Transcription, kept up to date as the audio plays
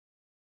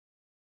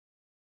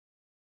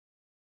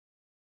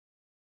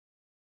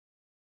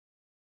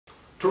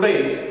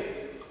Today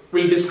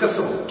we'll discuss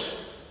about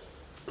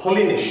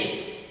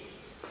pollination.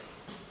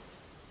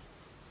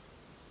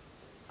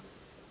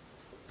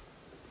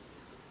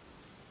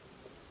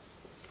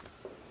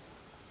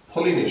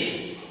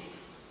 Pollination.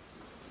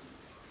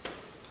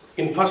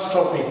 In first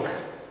topic,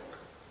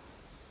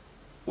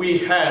 we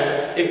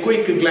had a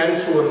quick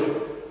glance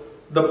over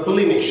the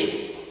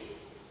pollination.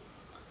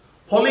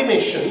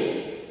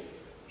 Pollination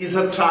is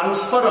a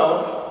transfer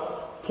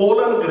of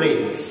pollen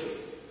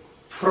grains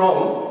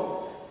from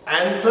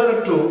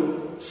anther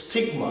to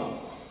stigma.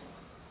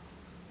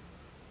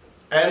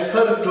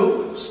 Anther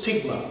to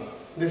stigma.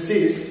 This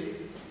is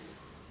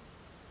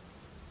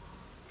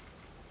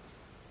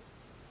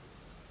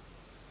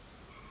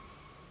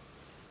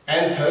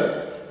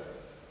anther.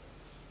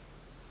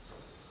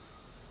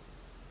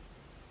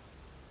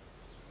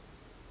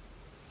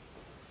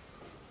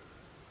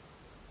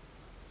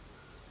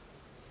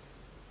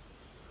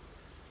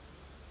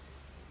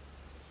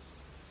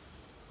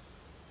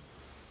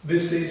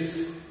 This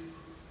is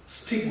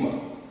stigma.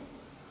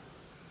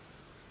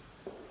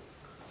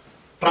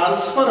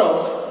 Transfer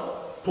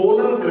of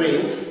pollen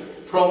grains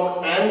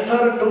from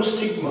anther to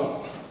stigma.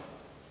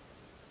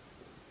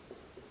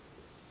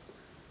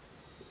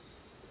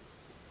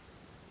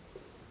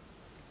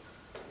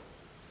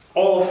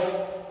 Of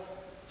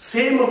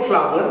same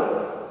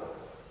flower,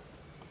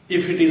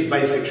 if it is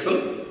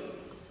bisexual,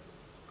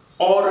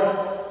 or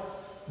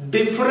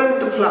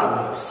different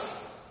flowers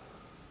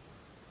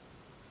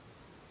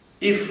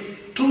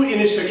if two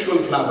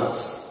unisexual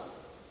flowers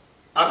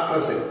are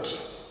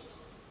present.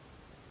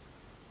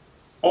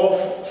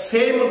 Of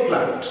same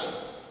plant,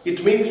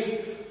 it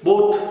means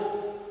both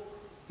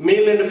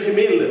male and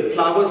female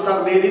flowers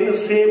are there in the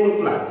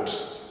same plant,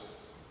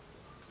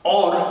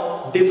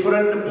 or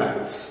different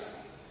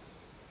plants.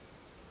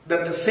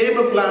 That the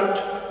same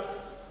plant,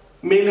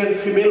 male and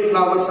female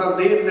flowers are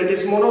there, that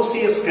is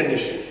monoecious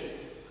condition.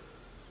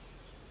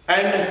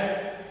 And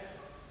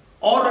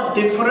or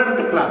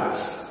different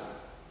plants,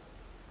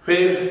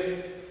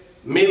 where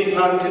male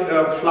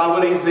plant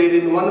flower is there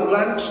in one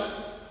plant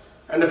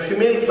and a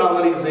female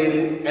flower is there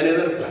in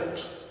another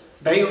plant.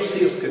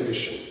 Dioecious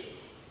condition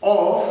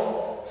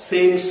of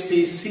same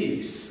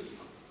species.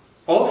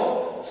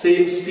 Of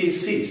same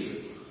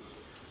species.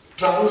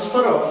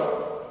 Transfer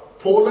of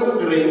pollen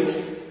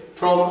grains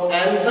from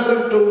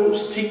anther to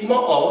stigma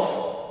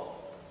of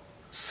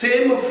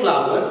same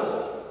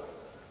flower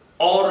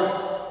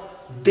or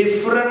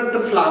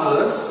different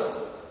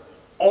flowers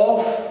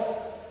of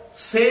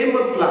same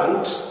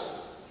plant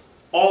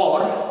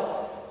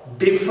or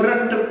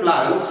different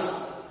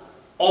plants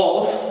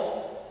of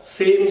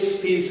same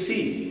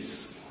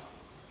species.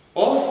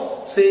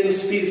 Of same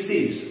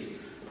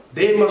species.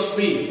 They must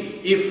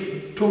be,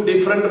 if two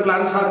different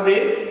plants are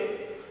there,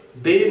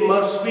 they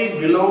must be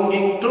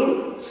belonging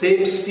to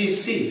same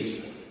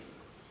species.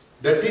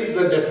 That is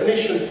the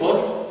definition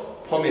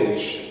for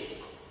pollination.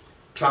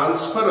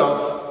 Transfer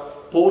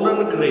of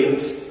pollen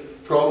grains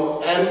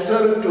from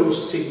anther to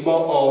stigma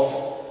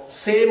of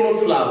same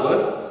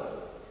flower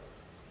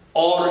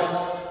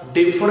or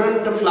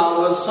different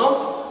flowers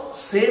of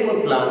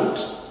same plant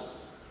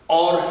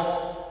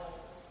or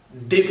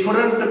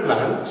different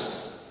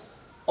plants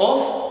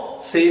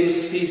of same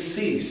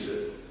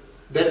species.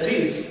 That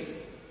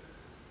is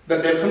the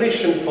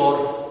definition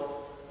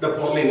for the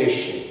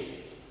pollination.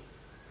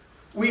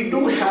 We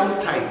do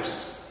have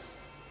types.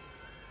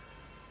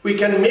 We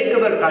can make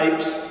the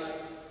types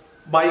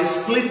by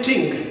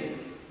splitting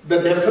the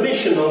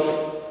definition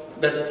of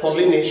that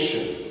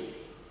pollination.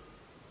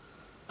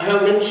 I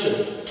have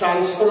mentioned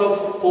transfer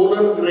of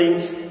pollen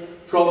grains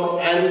from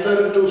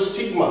anther to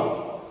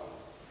stigma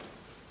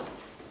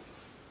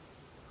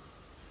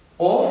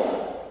of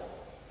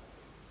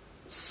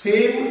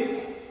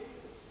same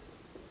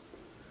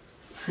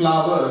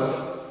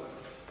flower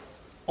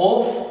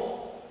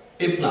of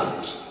a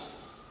plant.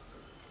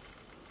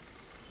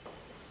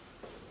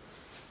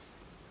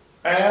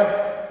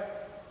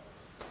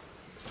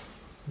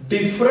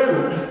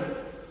 Different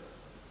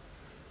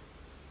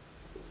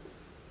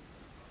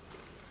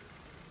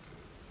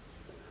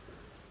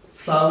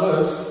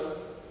flowers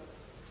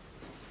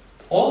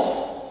of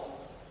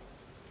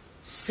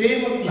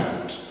same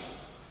plant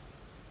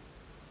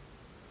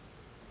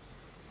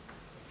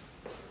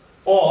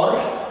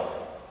or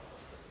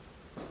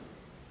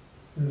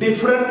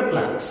different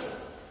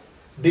plants.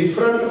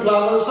 Different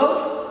flowers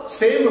of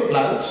same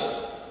plant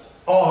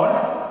or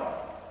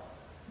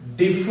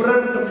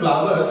different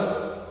flowers,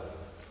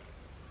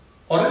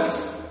 or else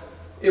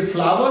a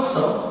flowers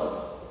of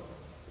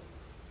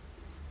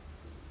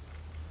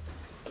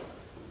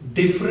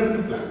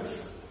different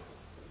plants,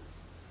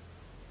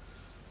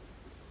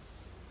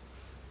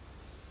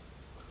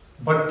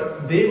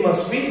 but they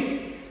must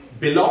be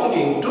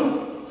belonging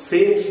to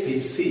same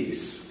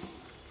species.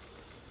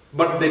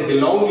 But they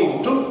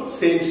belonging to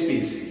same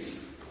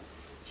species.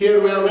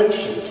 Here we have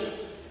mentioned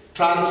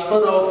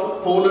transfer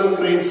of pollen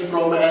grains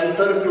from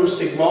anther to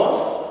stigma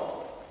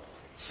of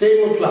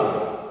same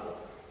flower.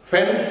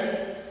 When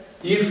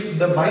if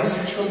the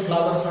bisexual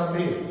flowers are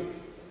there,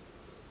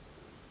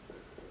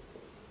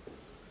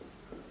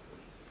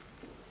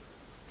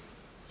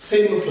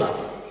 same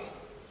flower,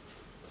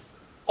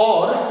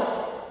 or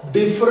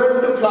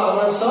different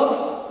flowers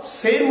of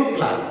same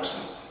plant.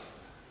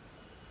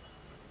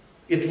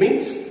 It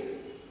means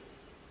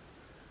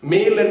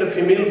male and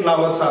female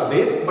flowers are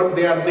there, but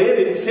they are there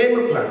in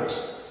same plant.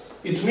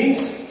 It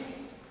means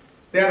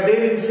they are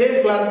there in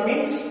same plant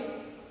means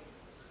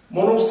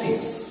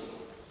monoecious.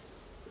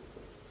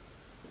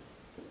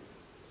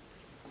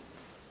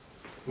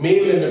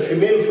 Male and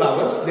female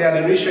flowers, they are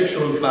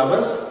unisexual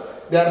flowers.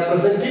 They are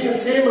present in the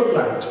same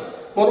plant,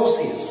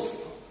 monoecious.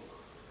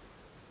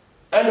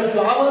 And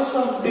flowers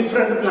of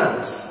different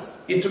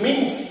plants. It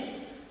means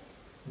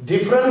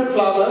different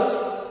flowers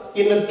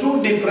in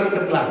two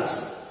different plants.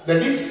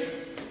 That is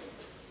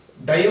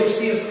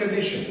dioecious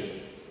condition.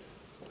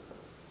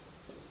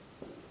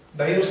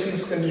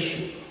 Dioecious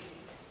condition.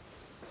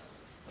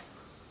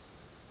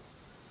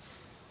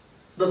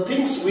 The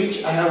things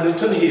which I have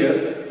written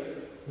here,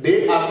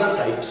 they are the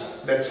types,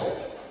 that's all.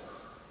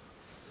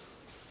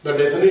 The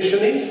definition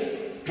is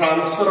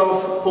transfer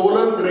of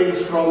pollen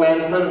grains from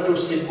anther to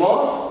stigma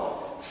of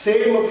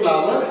same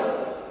flower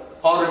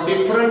or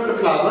different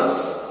flowers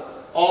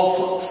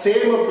of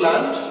same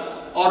plant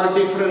or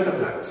different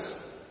plants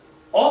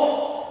of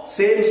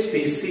same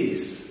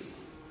species.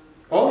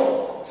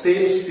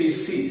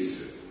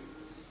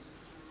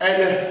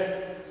 And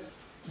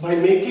by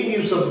making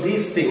use of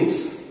these things,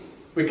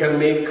 we can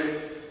make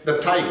the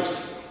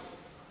types.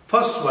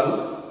 First one,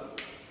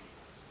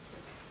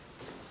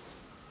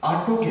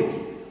 autogamy.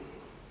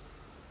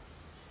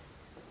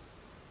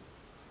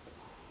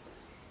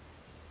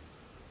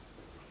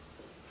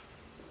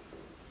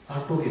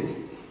 Autogamy.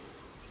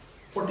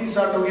 What is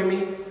autogamy?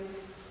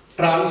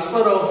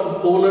 Transfer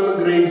of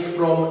pollen grains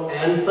from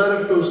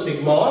anther to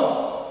stigma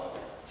of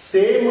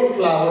same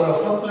flower of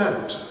a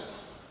plant.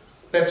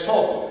 That's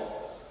all.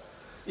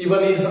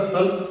 Even is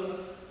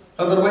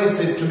otherwise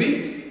said to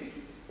be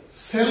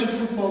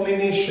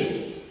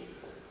self-pollination.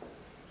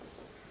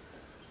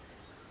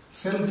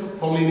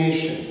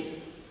 Self-pollination.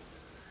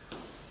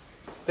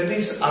 That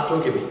is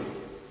autogamy.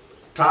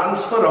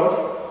 Transfer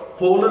of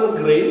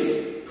pollen grains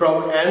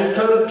from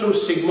anther to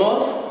stigma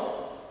of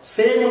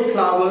same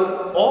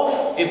flower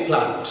of a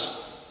plant.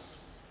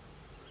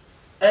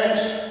 And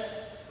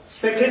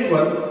second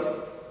one,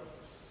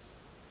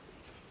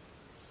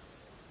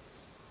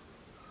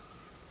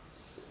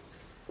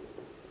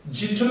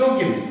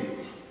 geitonogamy.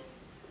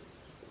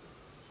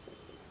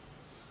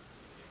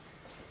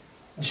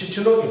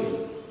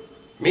 Geitonogamy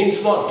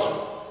means what?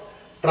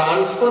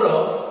 Transfer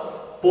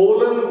of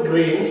pollen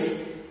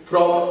grains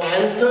from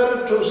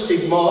anther to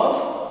stigma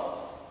of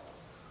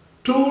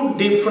two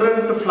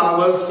different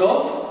flowers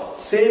of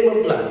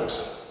same plant.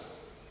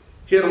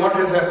 Here what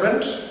has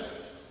happened?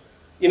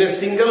 In a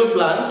single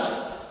plant,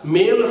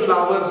 male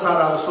flowers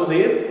are also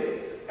there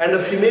and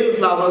female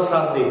flowers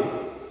are there.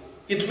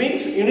 It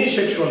means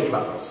unisexual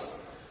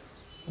flowers.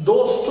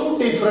 Those two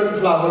different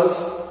flowers,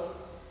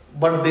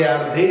 but they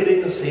are there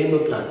in the same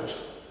plant.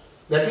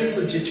 That is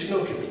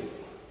geitonogamy.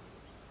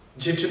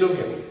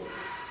 Geitonogamy.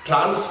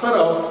 Transfer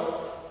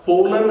of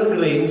pollen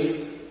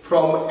grains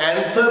from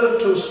anther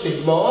to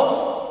stigma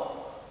of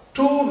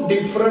two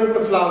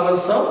different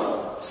flowers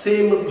of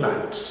same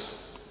plant.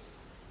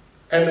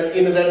 And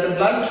in that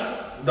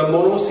plant, the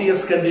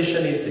monoecious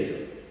condition is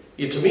there.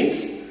 It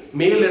means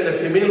male and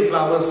female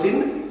flowers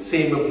in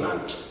same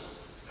plant.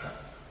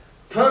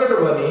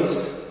 Third one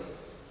is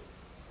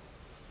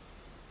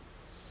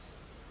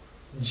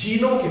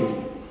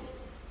genogamy.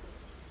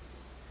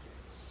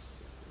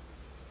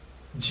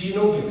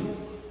 Genogamy.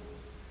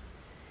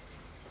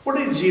 What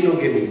is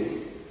genogamy?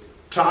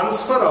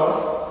 Transfer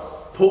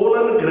of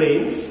pollen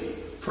grains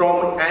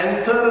from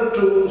anther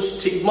to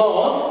stigma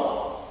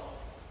of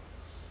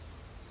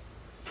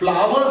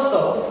flowers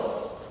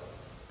of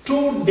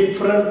two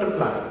different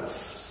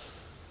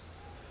plants.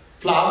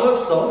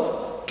 Flowers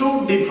of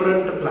two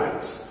different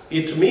plants.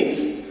 It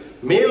means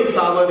male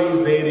flower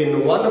is there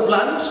in one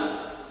plant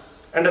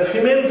and a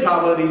female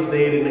flower is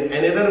there in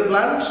another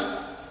plant,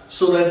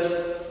 so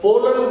that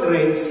pollen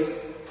grains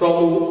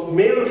from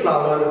male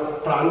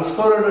flower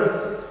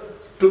transferred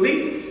to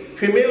the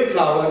female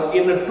flower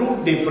in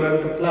two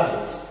different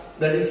plants.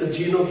 That is a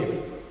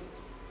genogamy.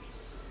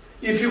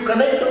 If you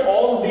connect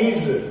all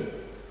these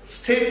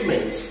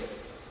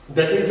statements,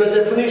 that is the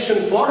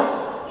definition for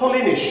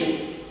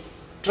pollination.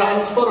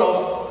 Transfer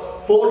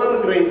of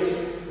pollen grains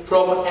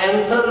from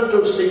anther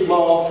to stigma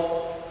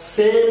of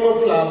same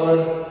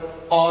flower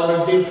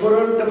or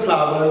different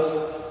flowers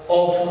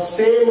of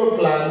same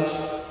plant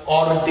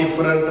or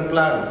different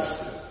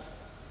plants.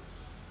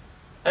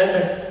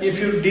 And if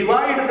you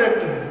divide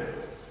that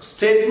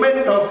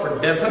statement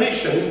of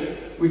definition,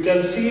 we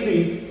can see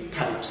the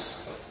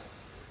types.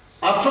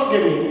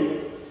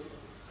 Autogamy,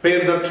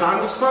 where the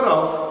transfer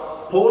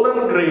of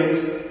pollen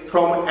grains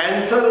from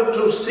anther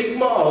to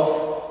stigma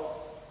of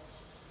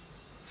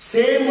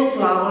same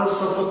flowers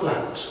of a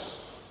plant.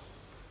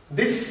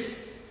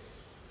 This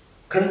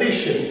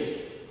condition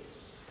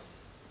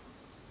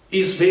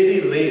is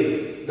very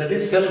rare, that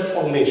is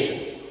self-pollination.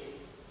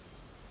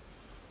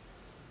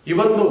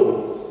 Even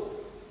though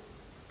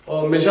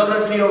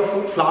majority of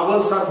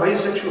flowers are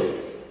bisexual.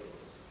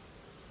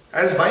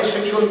 As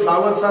bisexual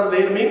flowers are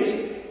there means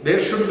there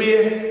should be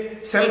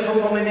a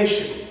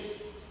self-pollination.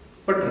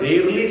 But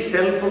rarely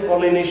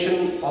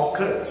self-pollination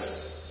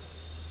occurs.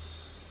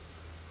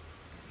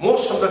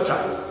 Most of the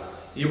time,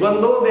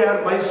 even though they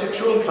are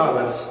bisexual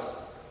flowers,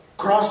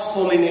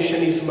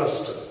 cross-pollination is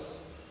must.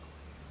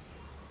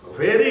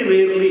 Very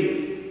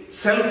rarely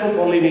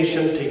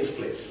self-pollination takes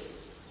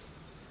place.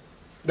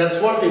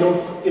 That's what,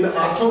 in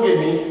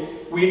autogamy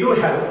we do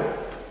have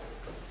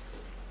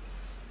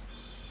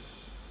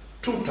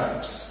two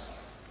types.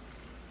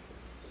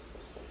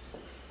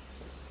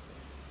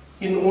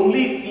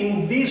 Only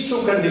in these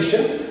two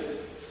conditions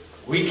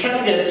we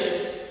can get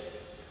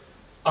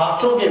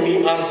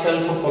autogamy or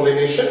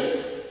self-pollination.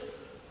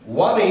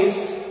 One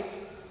is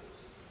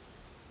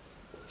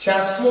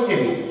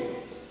chasmogamy.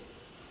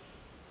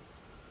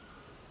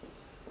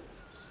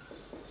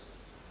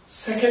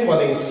 Second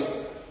one is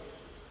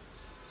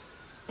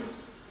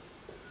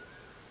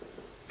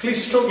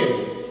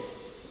clistogamy.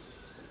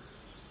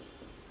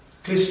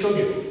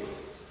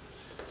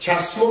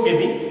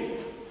 Chasmogamy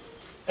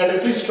and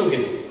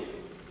clistogamy.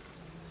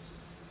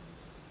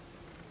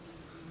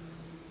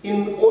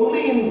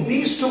 Only in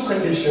these two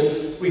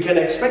conditions we can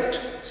expect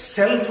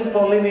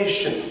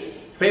self-pollination,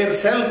 where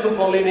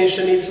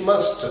self-pollination is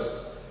must,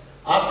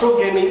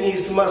 autogamy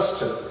is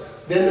must,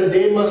 then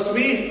they must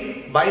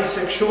be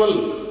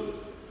bisexual.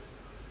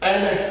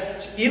 And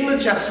in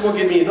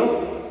chasmogamy,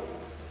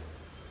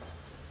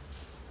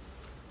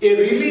 a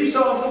release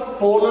of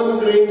pollen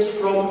grains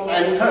from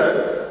anther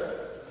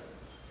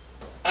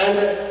and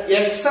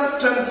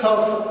acceptance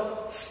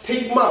of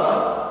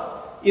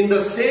stigma in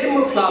the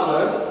same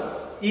flower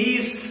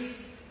is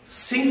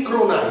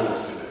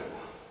synchronized.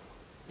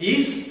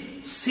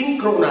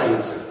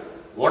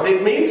 What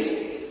it means?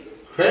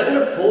 When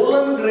the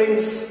pollen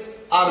grains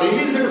are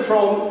released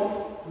from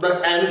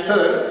the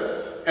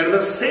anther, at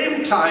the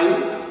same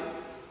time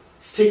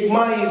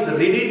stigma is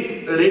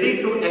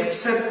ready to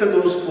accept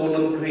those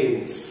pollen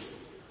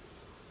grains.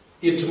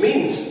 It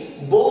means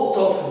both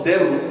of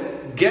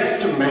them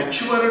get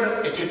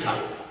matured at a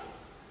time.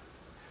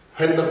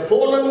 When the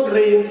pollen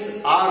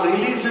grains are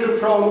released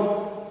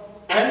from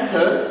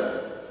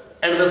anther,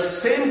 at the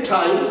same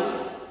time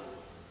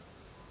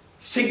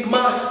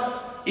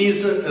stigma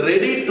is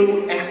ready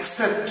to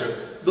accept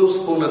those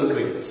pollen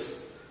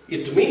grains.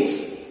 It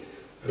means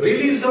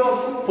release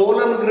of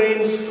pollen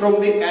grains from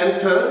the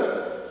anther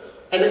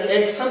and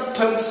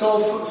acceptance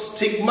of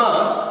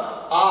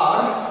stigma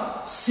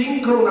are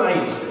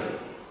synchronized.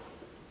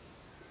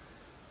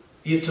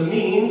 It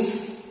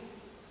means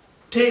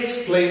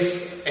takes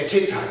place at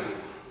a time.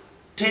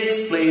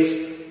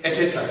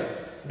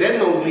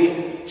 Then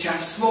only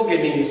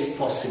chasmogamy is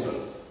possible.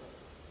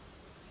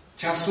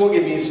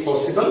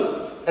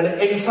 And an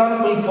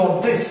example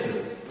for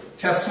this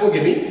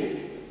chasmogamy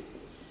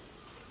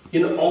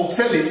in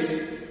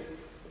oxalis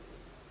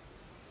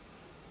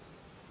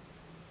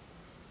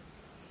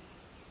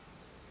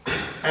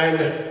and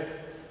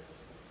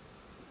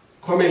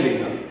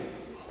commelina.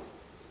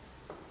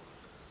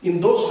 In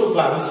those two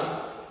plants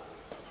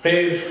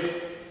where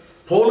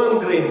pollen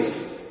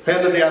grains,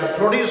 when they are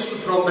produced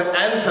from the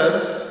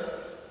anther,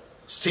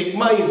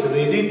 stigma is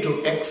ready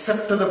to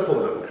accept the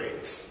pollen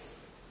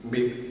grains.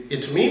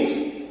 It means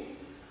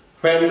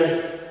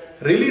when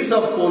release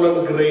of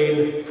pollen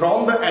grain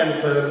from the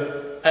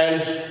anther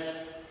and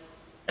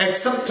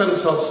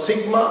acceptance of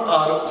stigma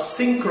are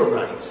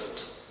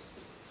synchronized.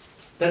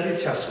 That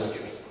is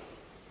chasmogamy.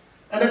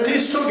 And a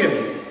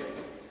clistogamy.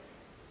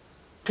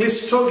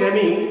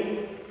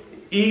 Clistogamy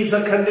is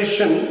a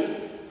condition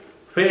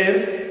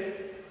where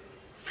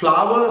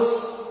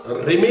flowers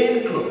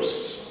remain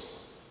closed.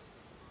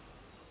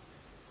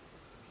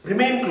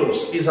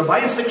 Is a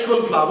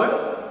bisexual flower,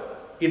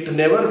 it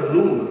never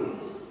blooms.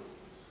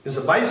 Is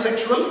a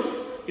bisexual,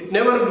 it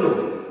never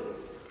blooms.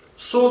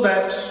 So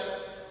that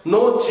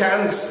no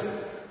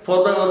chance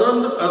for the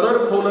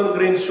other pollen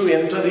grains to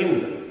enter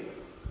in.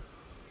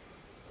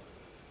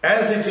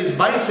 As it is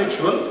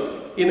bisexual,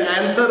 in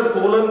anther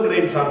pollen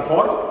grains are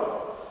formed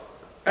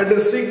and the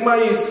stigma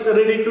is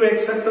ready to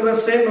accept the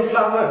same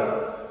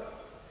flower.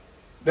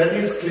 That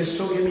is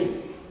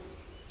clistogamy.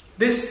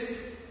 This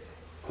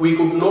we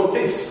could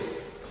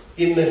notice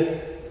in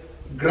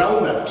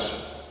groundnut.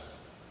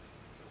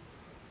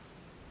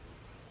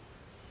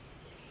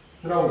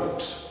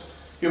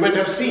 You might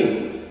have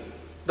seen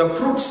the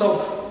fruits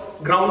of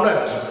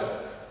groundnut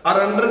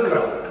are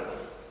underground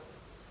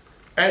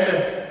and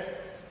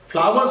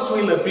flowers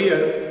will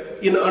appear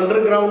in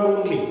underground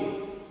only.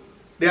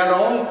 They are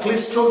all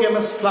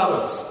clistogamous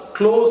flowers,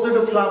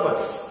 closed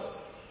flowers,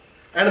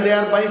 and they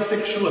are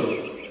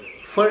bisexual.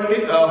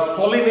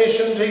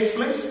 Pollination takes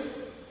place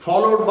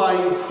followed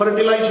by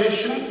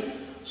fertilization,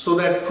 so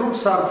that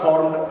fruits are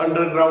formed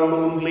underground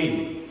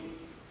only.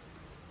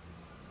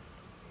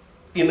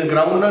 In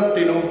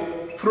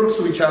groundnut, fruits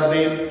which are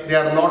there, they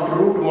are not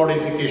root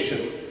modification.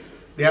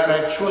 They are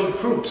actual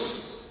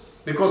fruits.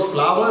 Because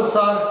flowers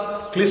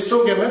are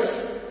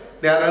clistogamous,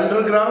 they are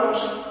underground,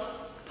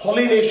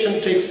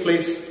 pollination takes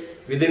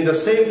place within the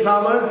same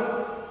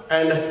flower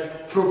and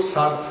fruits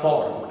are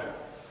formed.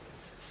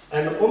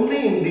 And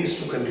only in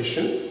these two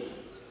conditions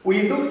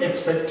we do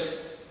expect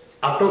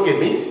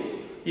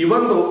autogamy,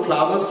 even though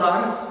flowers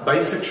are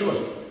bisexual.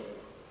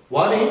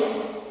 One is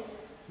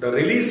the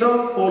release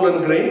of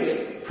pollen grains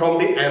from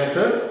the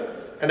anther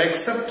and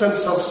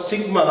acceptance of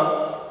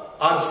stigma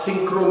are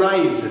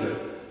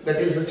synchronized, that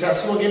is the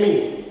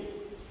chasmogamy.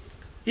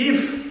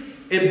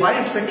 If a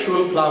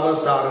bisexual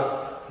flowers are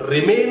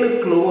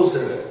remain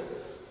closed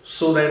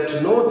so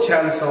that no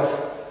chance of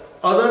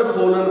other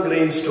pollen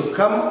grains to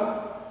come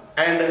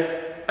and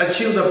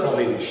achieve the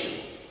pollination.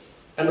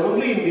 And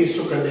only in these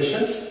two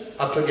conditions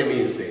autogamy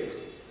is there.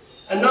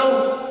 And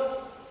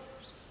now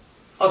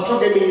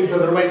autogamy is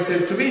otherwise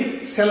said to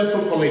be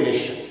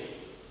self-pollination.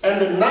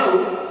 And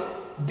now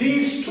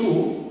these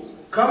two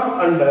come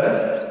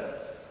under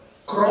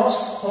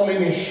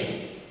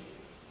cross-pollination.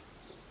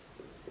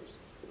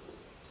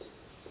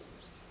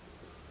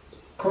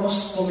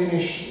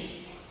 Cross-pollination.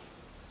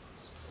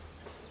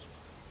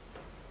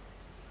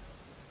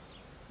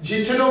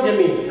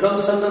 Geitonogamy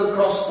comes under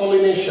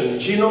cross-pollination.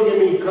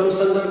 Genogamy comes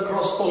under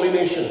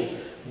cross-pollination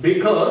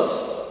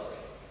because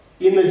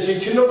in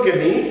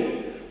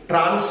geitonogamy,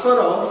 transfer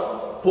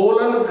of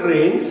pollen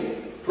grains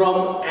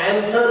from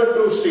anther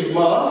to stigma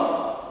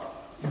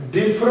of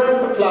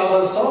different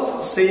flowers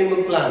of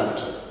same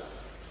plant.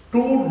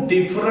 Two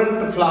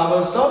different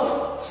flowers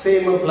of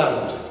same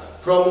plant.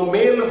 From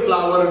male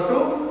flower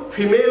to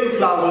female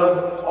flower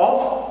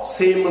of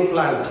same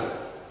plant.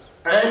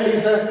 And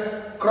is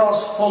a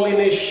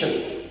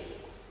cross-pollination.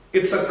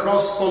 It's a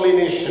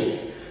cross-pollination.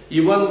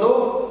 Even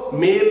though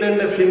male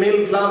and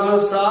female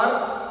flowers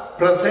are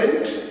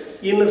present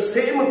in the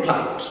same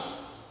plant,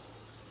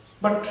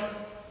 but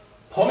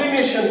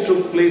pollination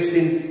took place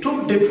in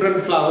two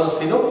different flowers,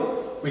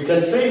 we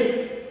can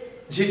say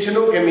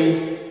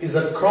geitonogamy is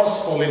a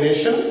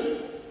cross-pollination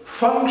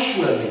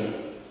functionally,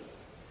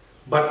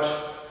 but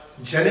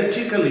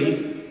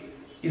genetically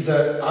is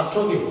a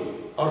autogamy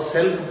or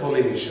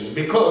self-pollination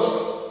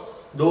because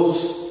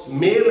those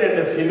male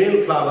and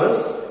female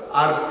flowers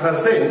are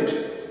present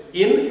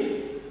in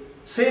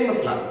same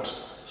plant,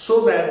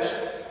 so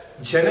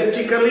that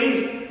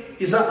genetically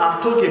is a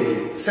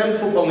autogamy,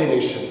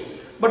 self-pollination,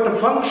 but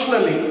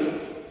functionally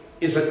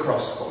is a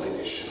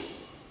cross-pollination.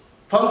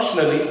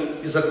 Functionally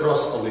is a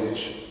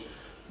cross-pollination.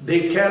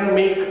 They can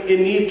make a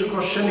neat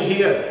question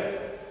here.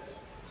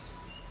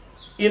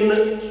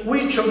 In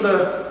which of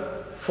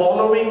the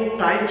following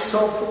types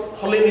of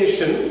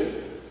pollination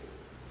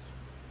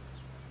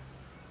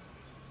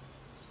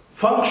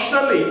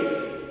functionally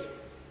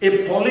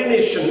a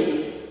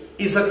pollination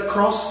is a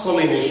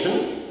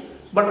cross-pollination,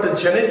 but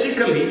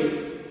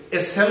genetically a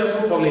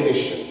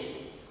self-pollination?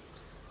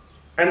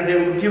 And they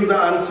will give the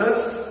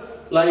answers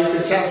like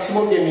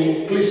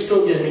chasmogamy,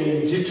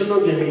 clistogamy,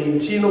 geitonogamy,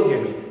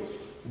 genogamy.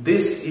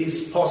 This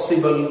is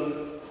possible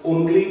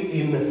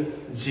only in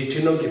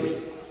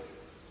geitonogamy.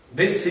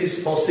 This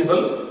is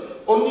possible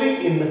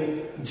only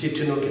in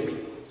geitonogamy.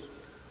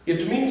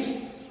 It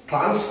means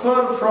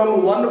transfer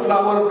from one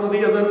flower to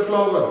the other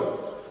flower.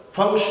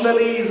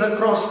 Functionally is a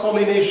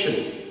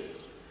cross-pollination.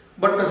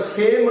 But the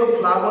same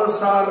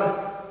flowers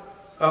are,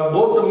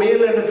 both the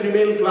male and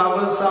female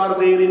flowers are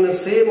there in the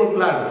same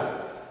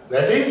plant.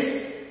 That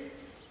is,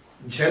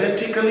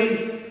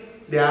 genetically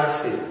they are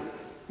same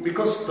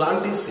because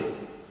plant is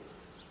same.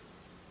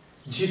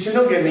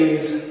 Geitonogamy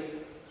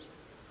is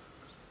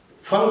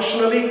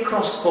functionally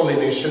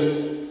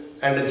cross-pollination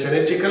and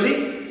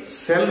genetically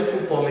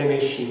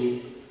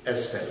self-pollination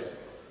as well.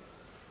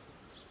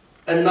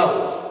 And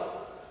now,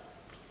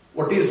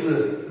 what is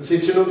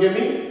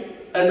geitonogamy?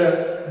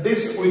 And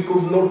this we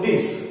could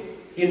notice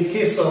in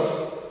case of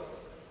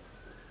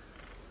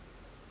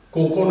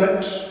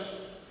coconut,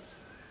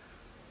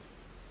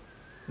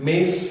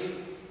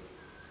 maize,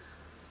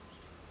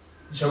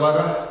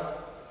 jawara,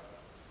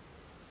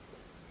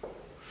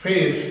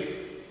 fir.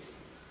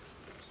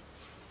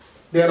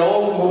 They are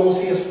all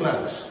monoecious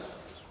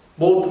plants.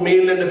 Both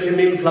male and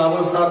female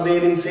flowers are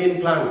there in same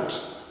plant.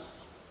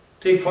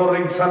 Take for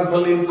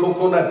example in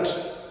coconut,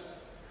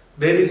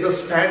 there is a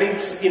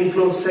spadix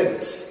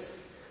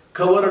inflorescence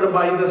covered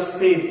by the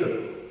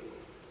spathe.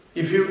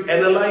 If you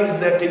analyze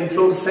that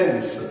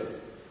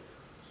inflorescence,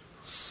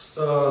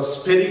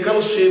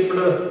 spherical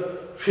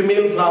shaped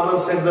female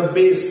flowers at the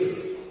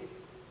base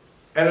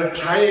and a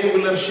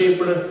triangular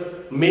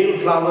shaped male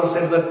flowers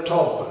at the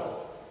top.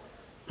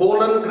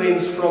 Pollen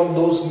grains from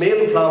those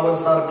male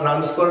flowers are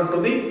transferred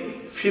to the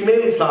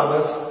female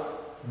flowers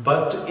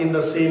but in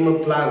the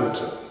same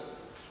plant.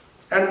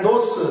 And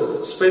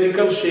those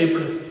spherical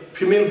shaped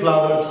female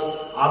flowers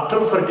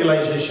after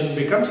fertilization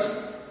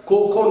becomes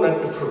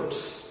coconut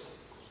fruits.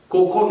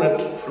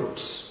 Coconut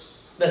fruits.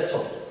 That's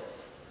all.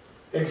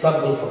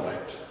 Example for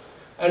that.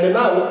 And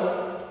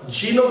now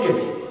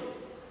genogamy.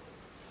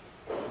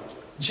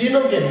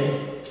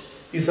 Genogamy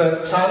is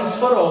a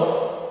transfer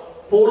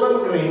of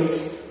pollen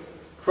grains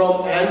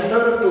from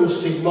anther to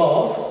stigma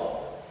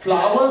of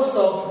flowers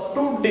of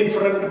two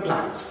different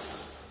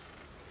plants.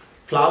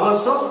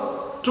 flowers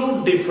of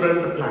two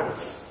different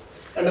plants.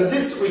 And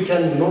this we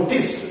can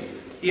notice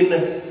in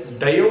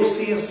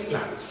dioecious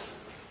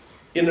plants.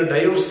 In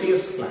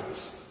dioecious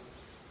plants.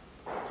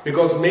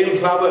 Because male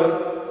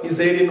flower is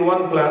there in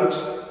one plant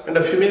and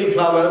a female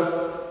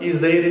flower is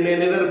there in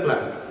another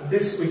plant.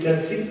 This we can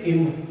see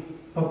in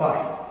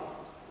papaya.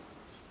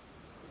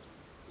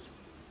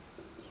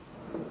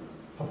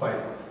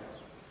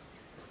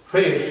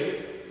 Where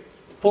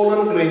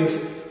pollen grains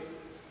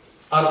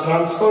are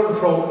transferred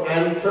from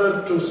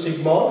anther to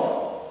stigma of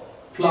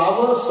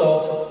flowers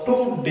of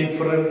two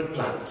different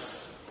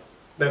plants.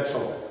 That's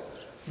all.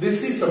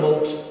 This is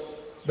about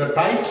the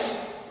types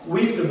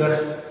with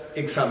the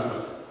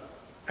example.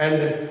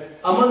 And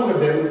among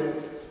them,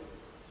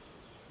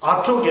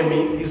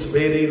 autogamy is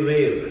very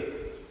rare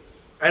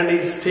and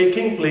is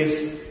taking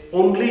place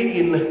only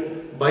in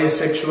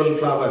bisexual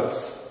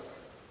flowers.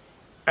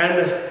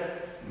 And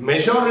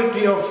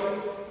majority of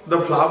the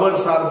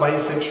flowers are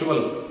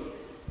bisexual.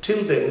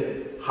 Till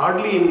then,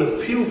 hardly in a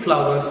few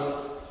flowers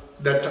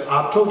that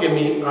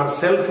autogamy or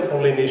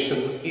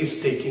self-pollination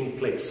is taking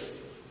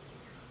place.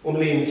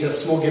 Only in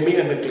chesmogamy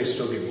and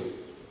clistogamy.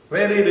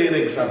 Very rare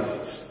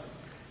examples.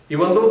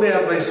 Even though they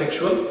are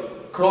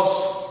bisexual,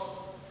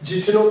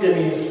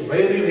 cross-gynogamy is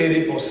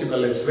very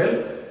possible as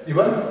well.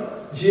 Even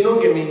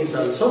genogamy is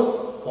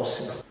also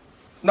possible.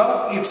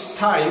 Now it's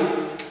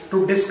time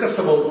to discuss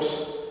about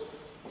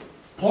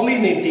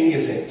pollinating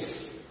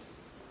agents.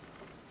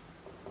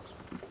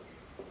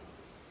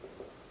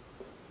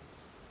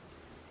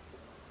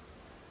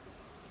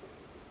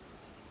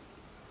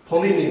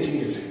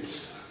 Pollinating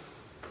agents.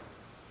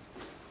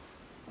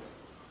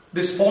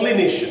 This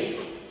pollination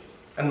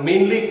and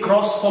mainly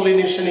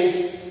cross-pollination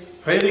is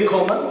very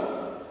common,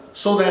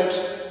 so that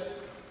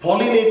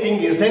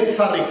pollinating agents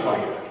are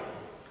required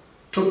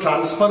to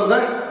transfer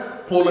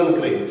the pollen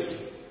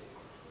grains.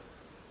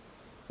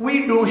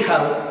 We do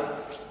have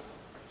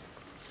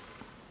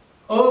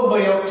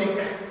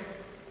abiotic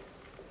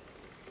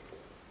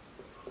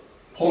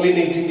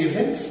pollinating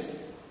agents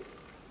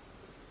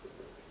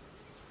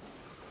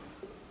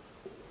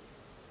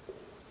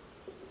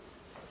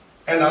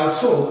and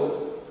also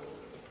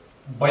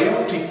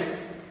biotic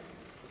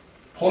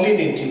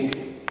pollinating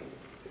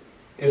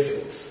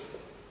agents.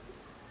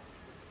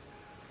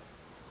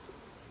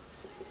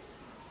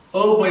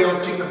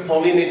 Abiotic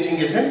pollinating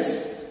agents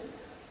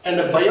and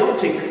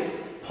biotic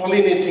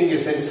pollinating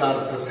agents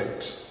are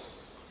present.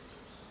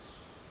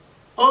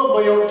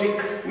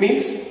 Abiotic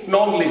means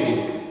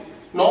non-living.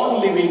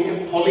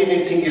 Non-living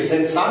pollinating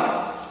agents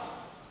are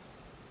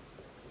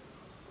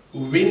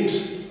wind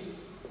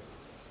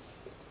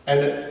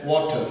and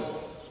water.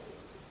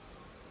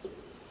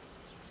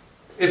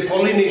 A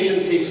pollination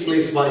takes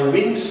place by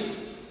wind.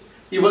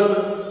 Even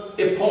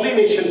a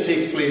pollination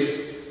takes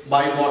place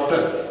by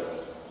water.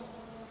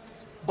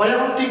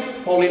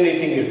 Biotic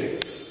pollinating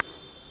agents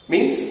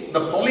means the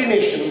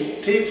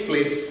pollination takes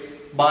place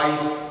by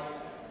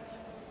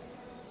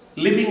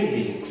living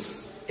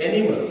beings,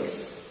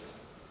 animals.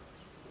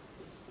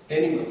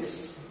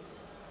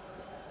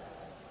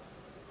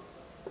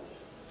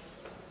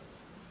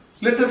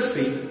 Let us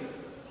see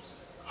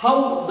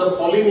how the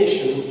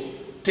pollination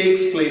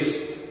takes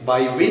place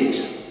by wind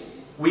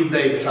with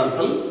the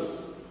example,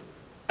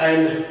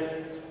 and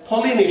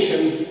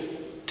pollination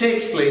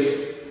takes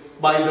place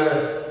by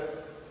the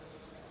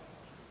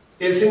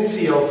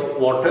agency of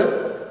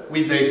water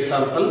with the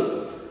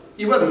example,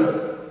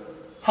 even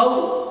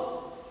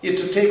how it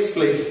takes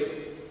place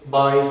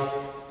by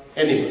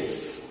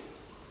animals.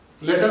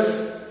 Let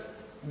us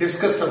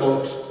discuss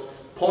about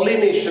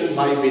pollination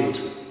by wind.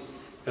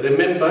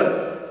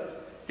 Remember,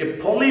 a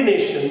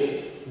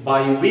pollination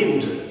by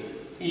wind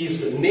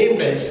is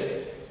named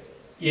as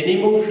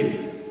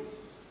anemophily.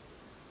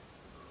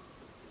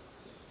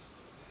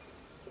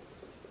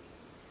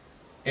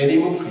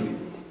 Anemophily.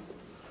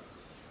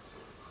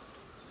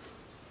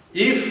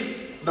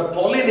 If the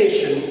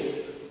pollination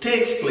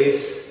takes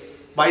place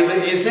by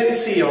the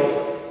agency of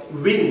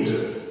wind,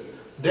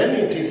 then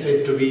it is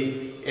said to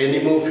be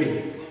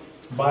anemophily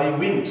by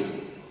wind.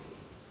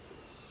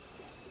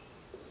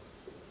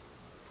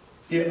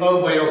 A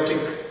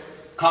abiotic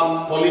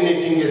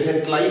pollinating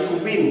agent like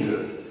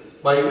wind,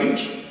 by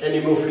which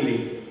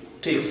anemophily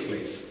takes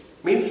place,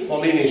 means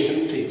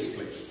pollination takes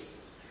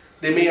place.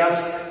 They may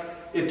ask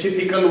a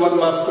typical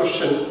one-mark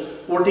question,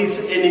 what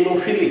is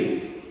anemophily?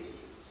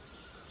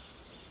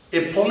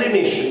 A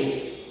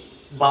pollination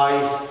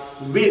by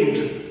wind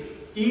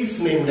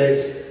is named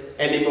as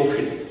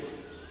anemophily.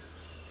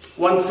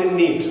 Once in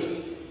NEET,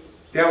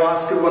 they have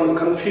asked one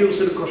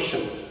confused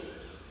question.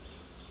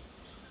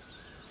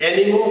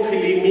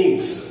 Anemophily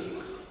means,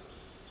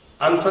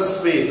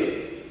 answers were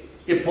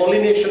a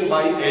pollination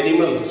by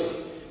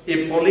animals,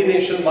 a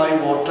pollination by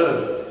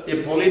water,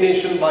 a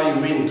pollination by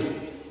wind,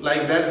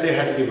 like that they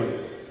had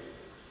given.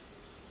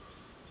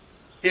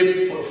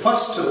 A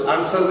first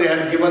answer they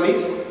had given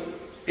is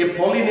a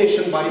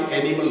pollination by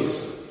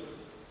animals.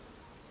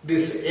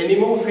 This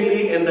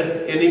anemophily and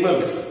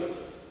animals,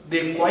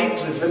 they quite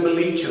resemble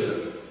each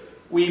other.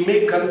 we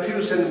may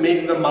confuse and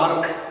make the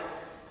mark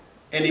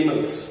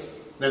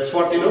animals. That's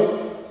what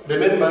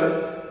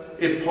Remember,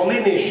 a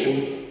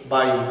pollination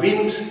by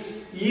wind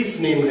is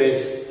named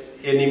as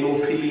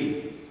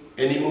anemophily.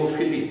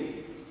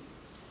 Anemophily.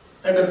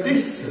 And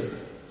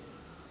this,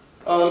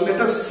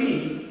 let us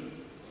see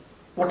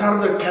what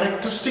are the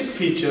characteristic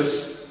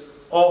features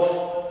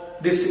of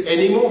this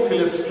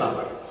anemophilous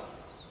flower.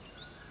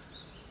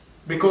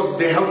 Because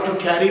they have to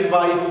carry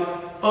by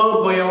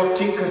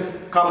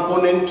abiotic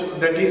component,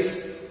 that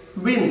is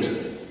wind.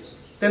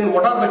 Then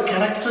what are the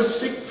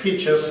characteristic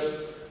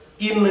features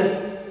in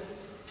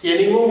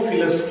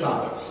anemophilous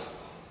flowers?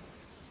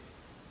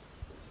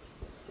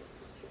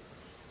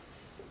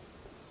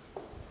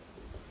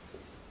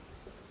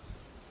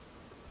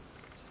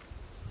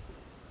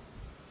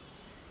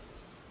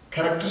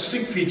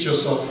 Characteristic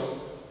features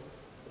of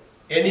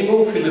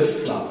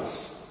anemophilous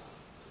flowers.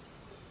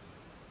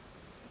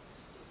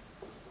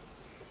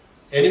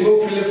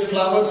 Anemophilous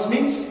flowers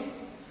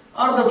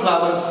are the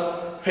flowers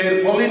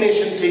where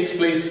pollination takes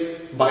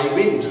place by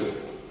wind.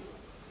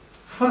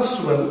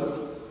 First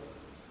one,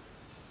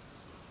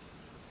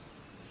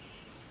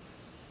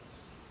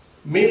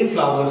 male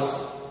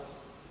flowers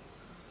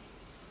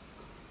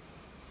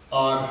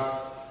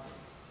are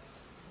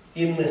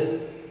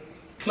in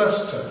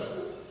cluster,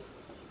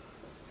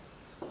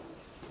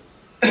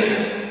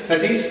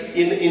 that is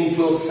in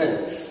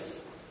inflorescence.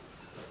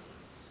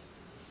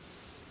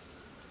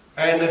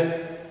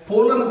 And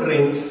pollen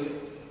grains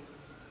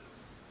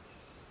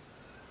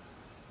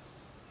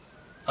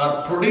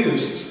are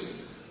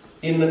produced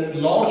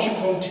in large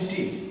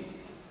quantity.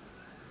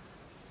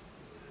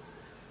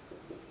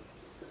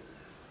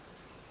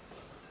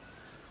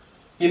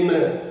 In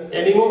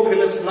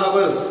anemophilous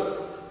flowers,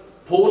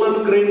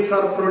 pollen grains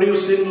are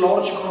produced in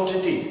large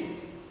quantity.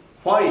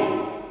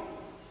 Why?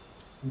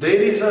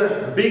 There is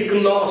a big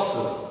loss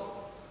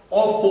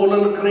of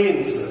pollen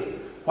grains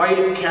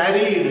while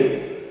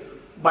carried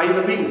by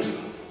the wind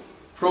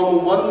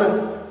from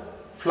one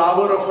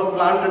flower of a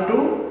plant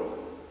to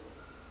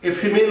a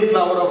female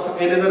flower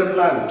of another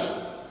plant.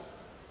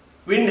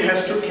 Wind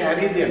has to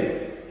carry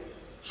them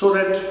so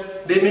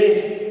that they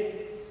may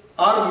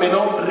or may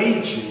not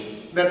reach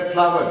that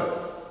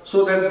flower,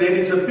 so that there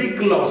is a big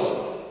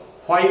loss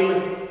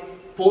while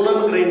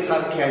pollen grains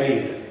are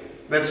carried.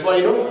 That's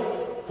why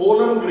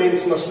pollen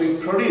grains must be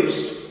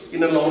produced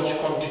in a large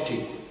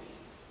quantity.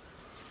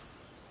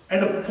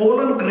 And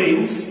pollen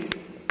grains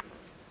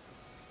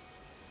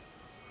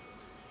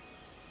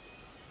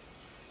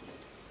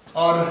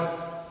are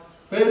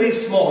very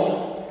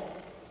small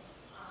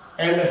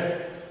and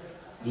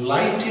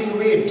light in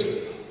weight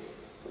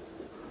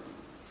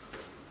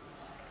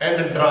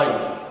and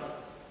dry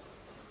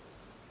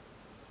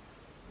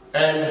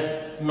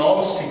and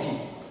non-sticky.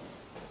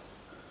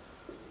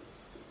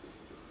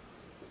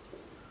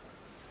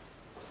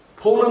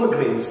 Pollen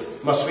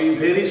grains must be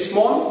very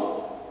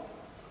small,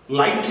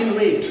 light in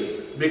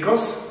weight,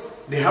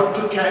 because they have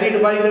to carry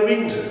it by the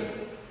wind.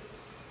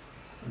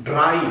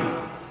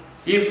 Dry.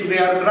 If they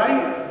are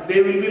dry,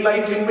 they will be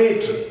light in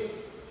weight.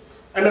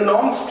 And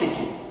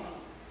non-sticky.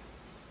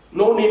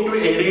 No need to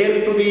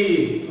adhere to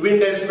the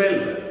wind as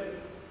well.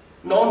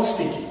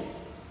 Non-sticky.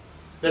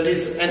 That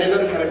is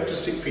another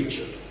characteristic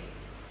feature.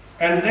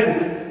 And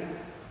then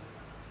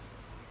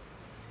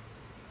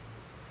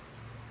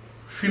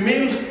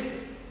female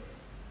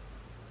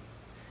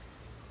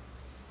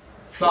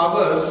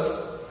flowers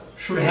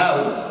should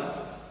have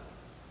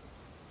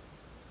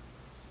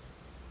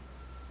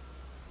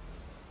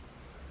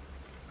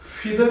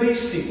feathery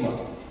stigma.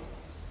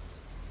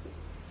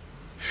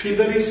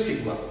 Feathery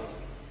stigma.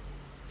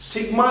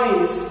 Stigma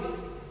is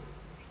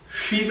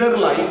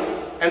feather-like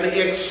and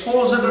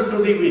exposed to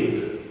the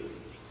wind.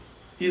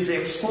 Is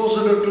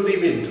exposed to the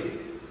wind.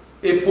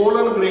 A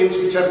pollen grains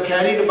which are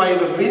carried by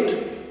the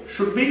wind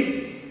should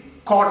be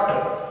caught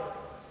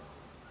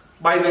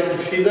by that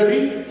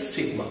feathery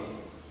stigma.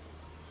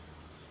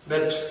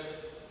 That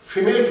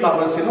female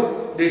flowers,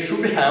 they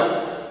should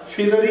have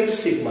feathery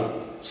stigma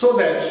so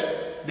that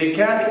they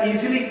can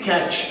easily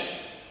catch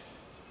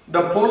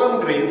the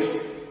pollen grains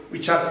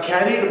which are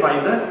carried by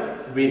the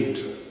wind.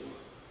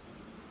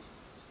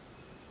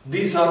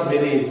 These are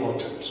very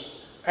important.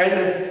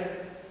 And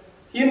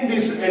in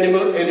these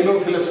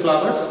anemophilous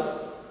flowers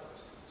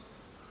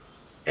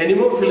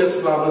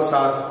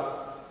are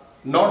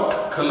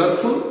not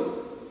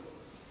colorful,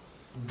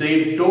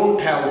 they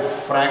don't have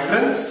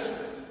fragrance,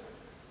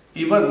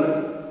 even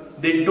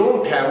they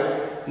don't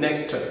have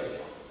nectar,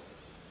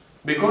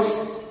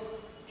 because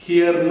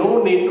here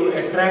no need to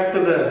attract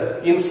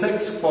the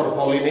insects for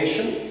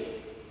pollination.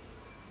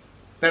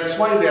 That's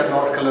why they are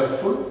not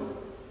colorful,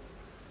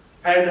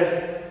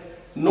 and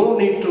no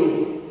need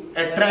to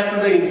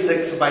attract the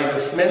insects by the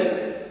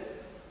smell,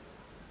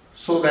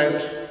 so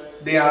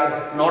that they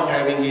are not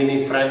having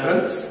any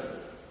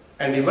fragrance,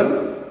 and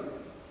even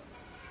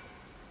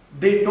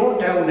they don't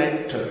have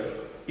nectar.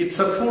 It's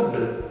a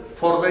food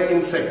for the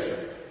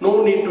insects.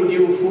 No need to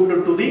give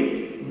food to the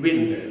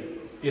wind.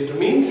 It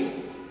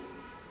means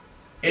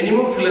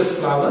anemophilous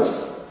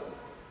flowers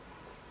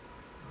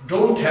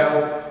don't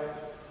have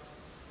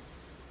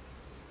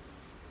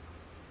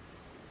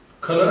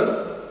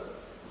color,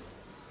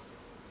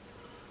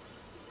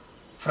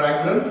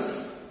 fragrance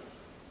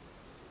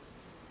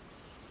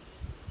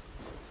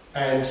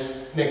and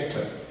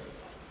nectar.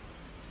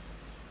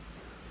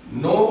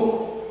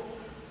 No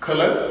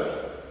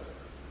color,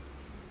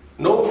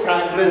 no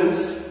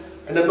fragrance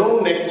and no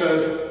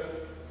nectar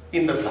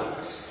in the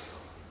flowers.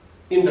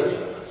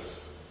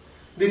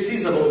 This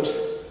is about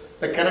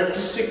the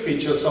characteristic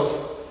features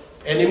of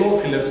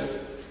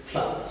anemophilous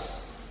flowers.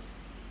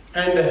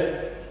 And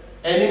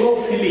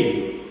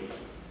anemophily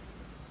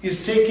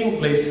is taking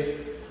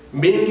place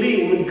mainly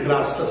in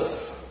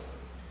grasses,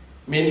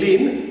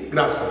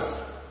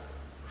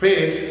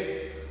 where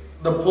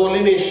the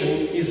pollination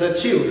is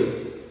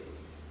achieved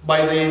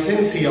by the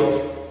agency of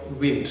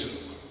wind.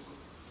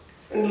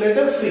 And let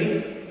us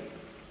see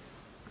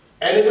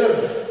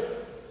another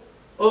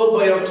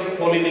abiotic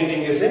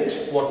pollinating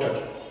agent,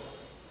 water.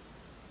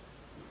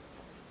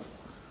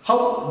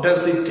 How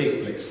does it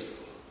take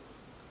place?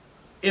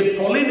 A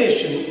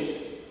pollination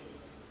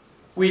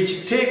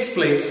which takes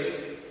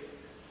place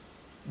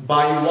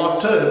by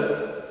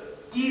water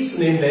is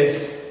named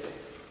as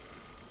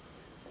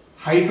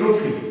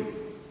hydrophily.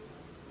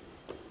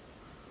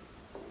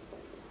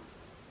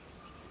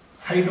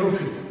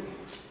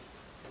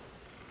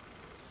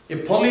 A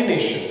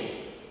pollination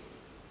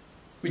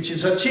which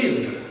is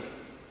achieved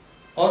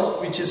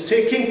or which is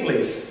taking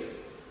place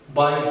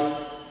by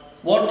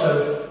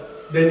water,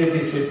 then it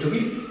is said to be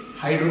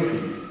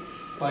hydrophily,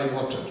 by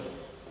water.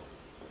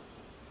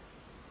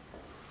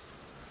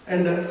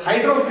 And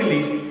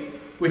hydrophily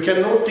we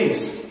can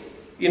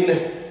notice in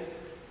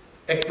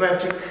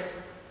aquatic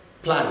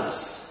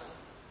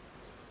plants.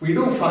 We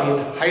do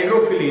find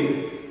hydrophily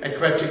in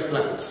aquatic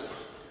plants.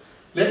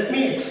 Let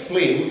me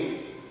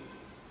explain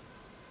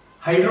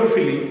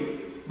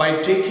hydrophily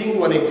by taking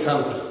one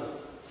example.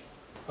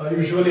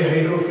 Usually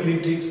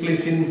hydrophily takes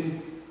place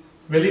in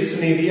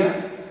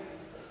Vallisneria.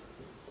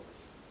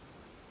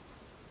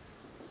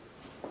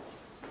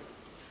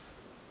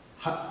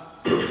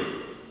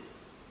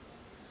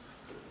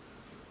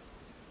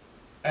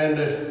 And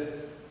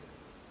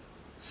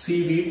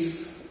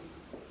seaweeds,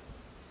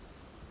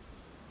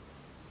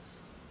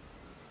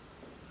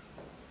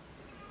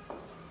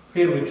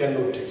 here we can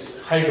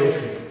notice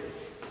hydrophily.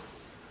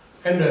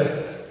 And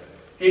an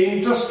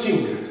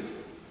interesting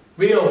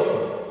way of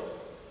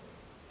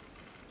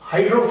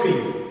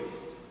hydrophily,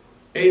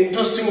 an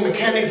interesting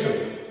mechanism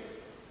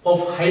of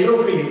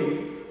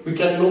hydrophily we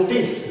can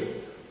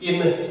notice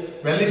in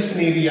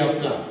Vallisneria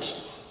plant.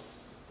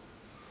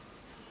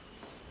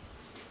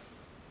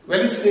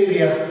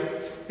 Vallisneria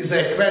is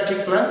an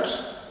aquatic plant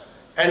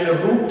and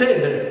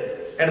rooted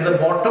at the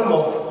bottom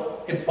of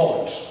a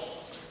pond.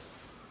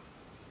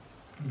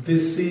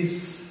 This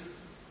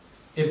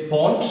is a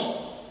pond.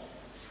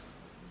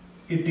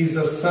 It is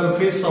a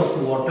surface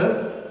of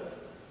water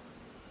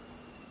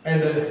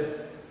and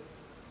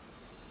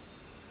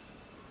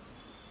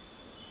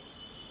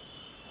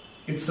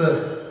it's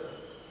a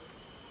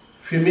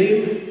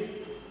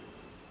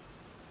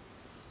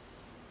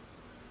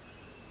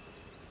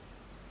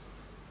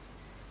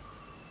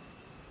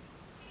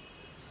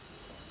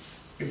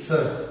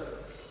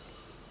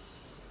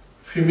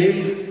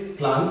female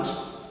plant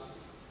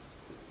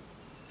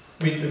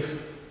with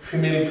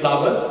female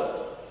flower.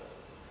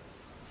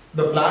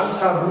 The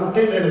plants are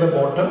rooted at the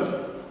bottom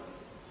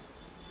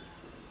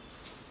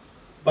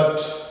but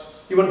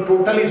even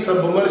totally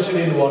submerged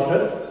in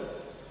water,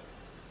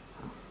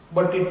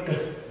 but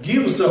it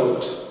gives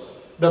out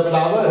the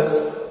flowers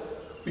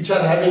which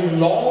are having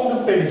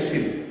long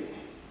pedicel,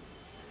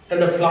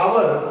 and the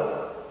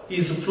flower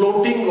is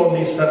floating on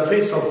the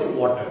surface of the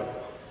water.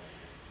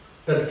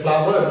 That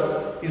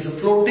flower is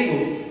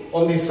floating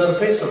on the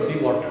surface of the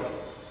water,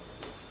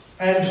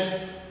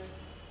 and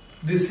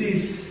this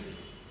is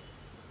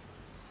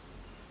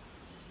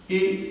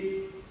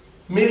a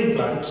male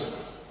plant.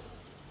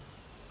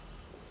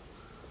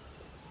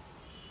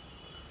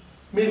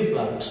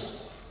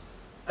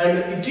 And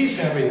it is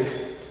having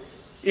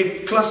a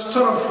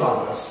cluster of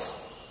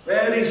flowers,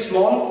 very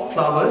small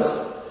flowers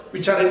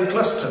which are in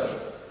cluster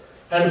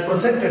and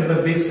present at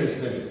the base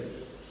as well.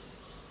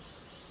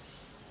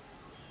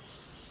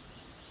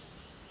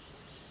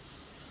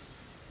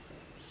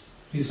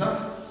 These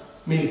are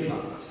male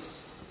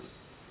flowers,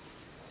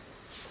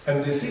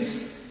 and this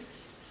is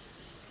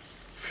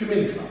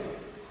female flower.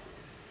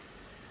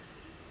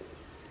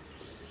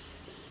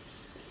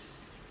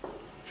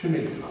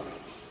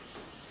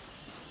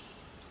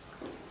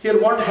 Here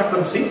what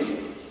happens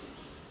is,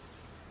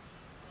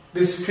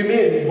 this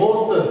female,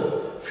 both the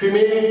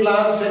female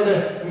plant and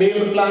the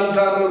male plant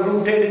are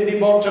rooted in the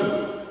bottom.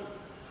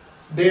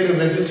 Their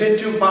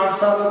vegetative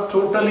parts are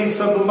totally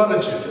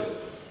submerged.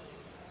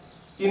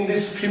 In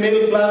this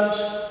female plant,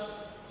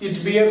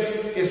 it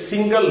bears a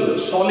single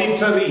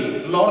solitary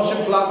large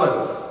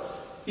flower,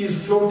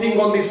 is floating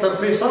on the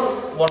surface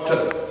of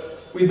water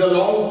with a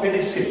long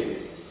pedicel.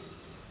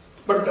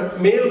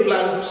 But male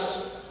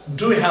plants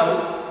do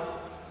have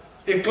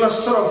a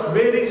cluster of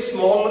very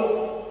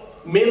small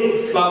male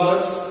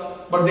flowers,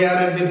 but they are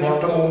at the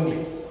bottom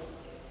only.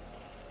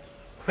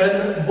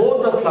 When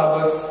both the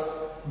flowers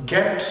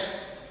get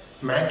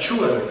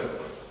matured,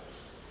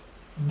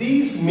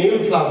 these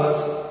male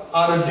flowers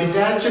are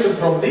detached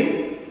from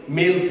the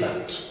male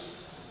plant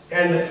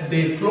and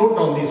they float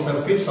on the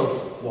surface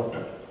of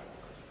water.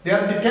 They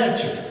are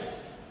detached.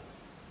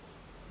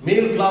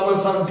 Male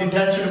flowers are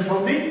detached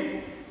from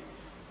the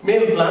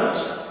male plant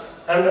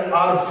and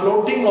are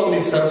floating on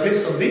the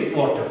surface of the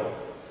water.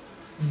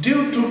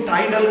 Due to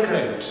tidal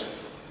current,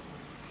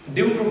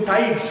 due to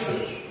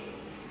tides,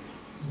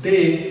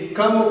 they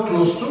come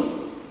close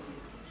to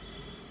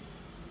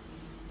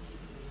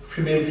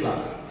female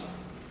flower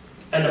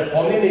and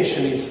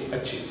pollination is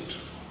achieved.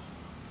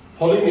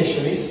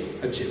 Pollination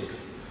is achieved.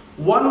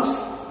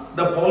 Once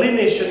the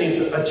pollination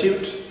is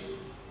achieved,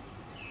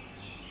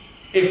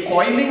 a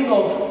coiling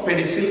of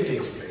pedicel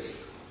takes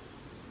place.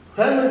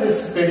 When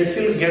this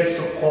pedicel gets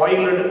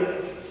coiled,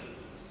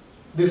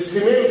 this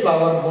female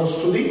flower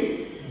goes to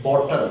the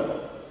bottom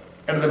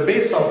at the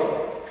base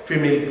of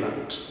female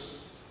plant,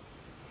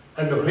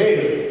 and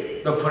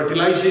where the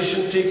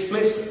fertilization takes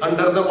place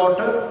under the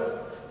water,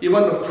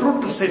 even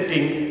fruit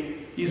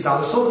setting is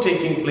also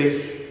taking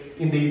place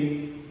in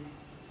the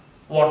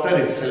water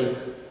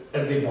itself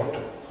at the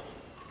bottom.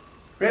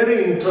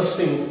 Very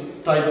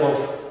interesting type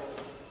of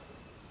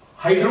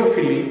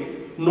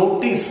hydrophily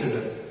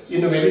noticed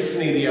in a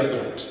Vallisneria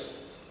plant.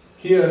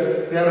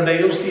 Here they are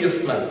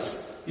dioecious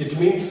plants. It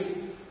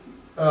means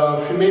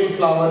female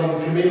flower in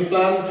female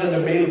plant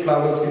and male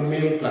flowers in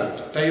male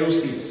plant,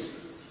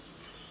 dioecious.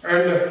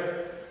 And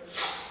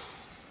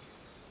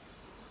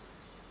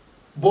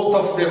both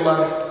of them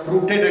are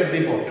rooted at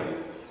the bottom.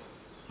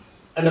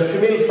 And a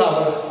female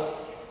flower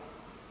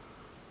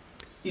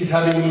is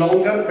having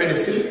longer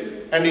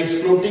pedicel and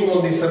is floating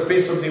on the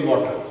surface of the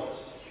water.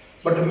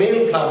 But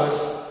male flowers,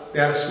 they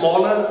are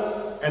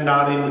smaller and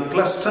are in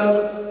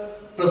cluster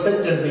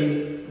present at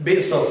the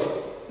base of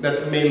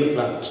that male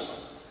plant.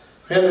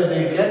 When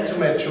they get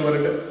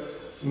matured,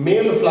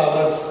 male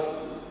flowers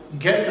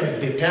get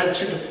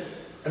detached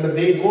and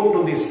they go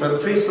to the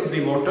surface of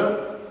the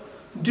water.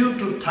 Due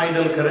to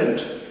tidal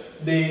current,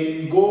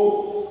 they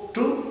go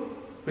to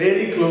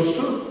very close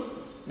to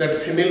that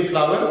female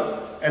flower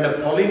and a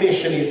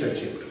pollination is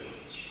achieved.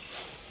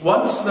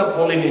 Once the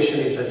pollination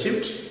is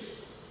achieved,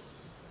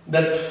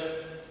 that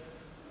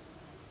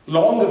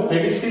long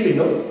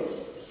pedicel,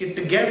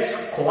 it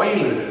gets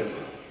coiled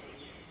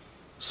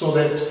so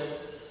that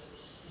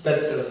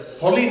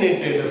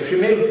pollinated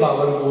female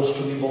flower goes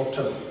to the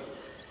bottom,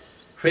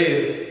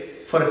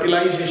 where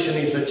fertilization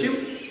is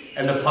achieved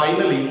and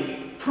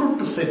finally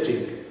fruit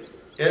setting.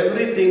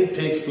 Everything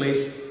takes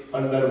place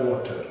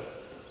underwater.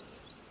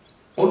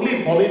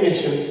 Only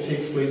pollination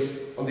takes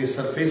place on the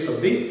surface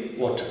of the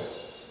water.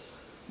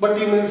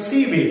 But in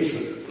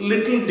seaweeds,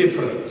 little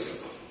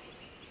difference.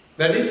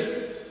 That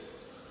is,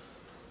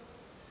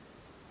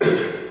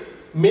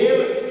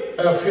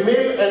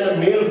 female and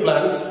male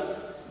plants,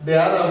 they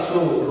are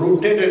also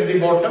rooted at the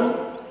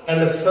bottom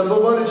and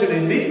submerged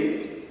in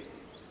the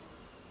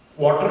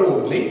water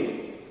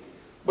only.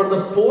 But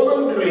the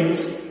pollen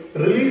grains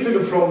released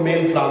from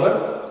male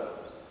flower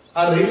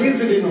are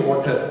released in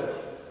water.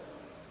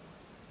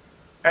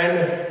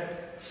 And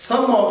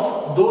some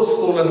of those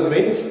pollen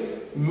grains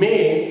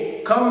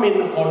may come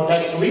in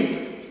contact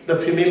with the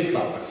female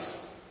flowers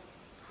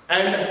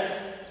and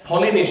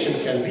pollination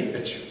can be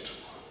achieved.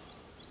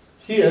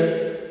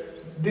 Here,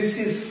 this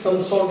is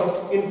some sort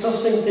of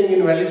interesting thing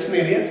in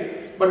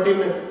Vallisneria, but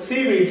in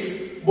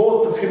seaweeds,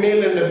 both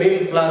female and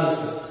male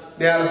plants,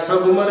 they are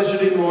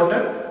submerged in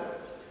water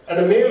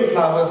and male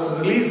flowers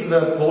release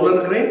the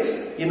pollen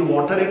grains in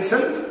water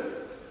itself.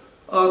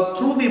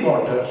 Through the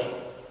water,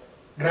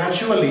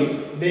 gradually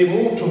they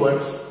move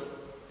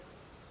towards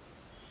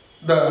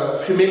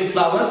the female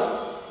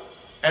flower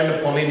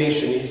and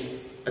pollination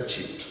is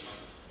achieved.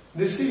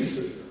 This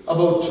is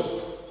about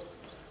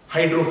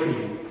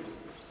hydrophily.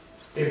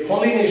 A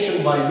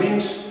pollination by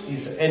wind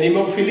is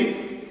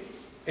anemophily.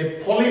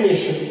 A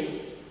pollination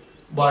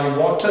by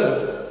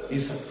water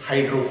is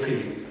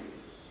hydrophily.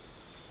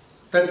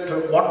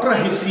 That water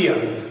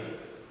hyacinth,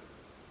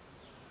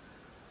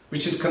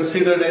 which is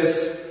considered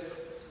as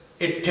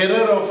a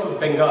terror of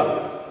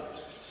Bengal,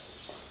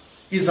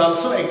 is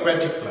also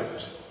aquatic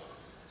plant.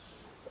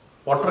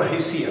 Water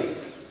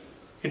hyacinth,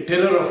 a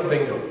terror of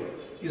Bengal,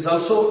 is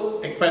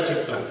also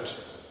aquatic plant.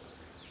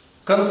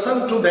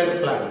 Concerned to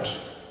that plant,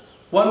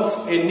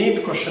 once a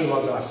neat question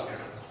was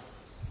asked.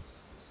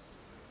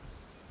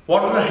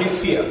 Water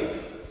hyacinth,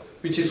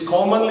 which is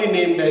commonly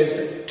named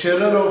as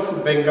terror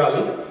of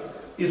Bengal,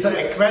 is an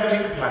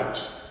aquatic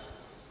plant.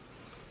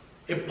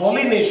 A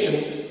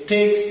pollination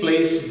takes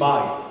place by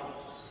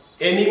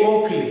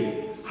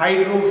anemophily,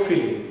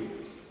 hydrophily,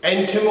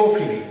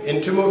 entomophily.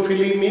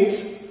 Entomophily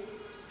means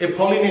a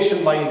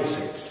pollination by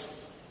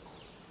insects.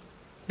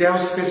 They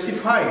have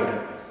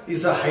specified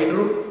is an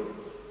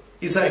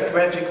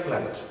aquatic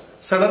plant.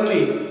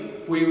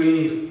 Suddenly we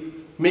will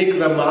make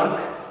the mark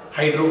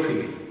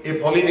hydrophily. a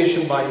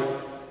pollination by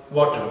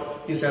water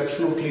is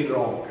absolutely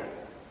wrong.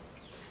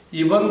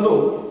 Even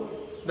though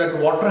that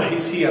water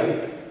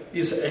hyacinth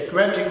is an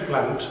aquatic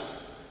plant,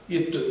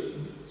 it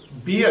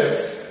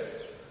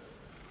bears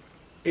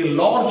a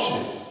large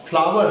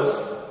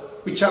flowers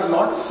which are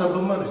not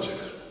submerged.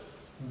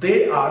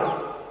 They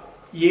are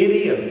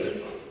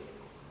aerial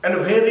and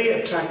very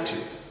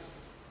attractive.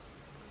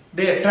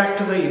 They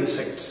attract the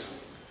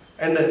insects.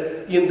 And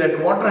in that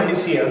water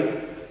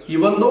hyacinth,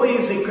 even though it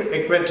is an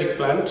aquatic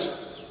plant,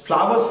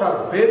 flowers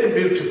are very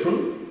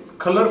beautiful,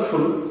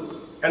 colorful,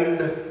 and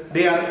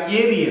they are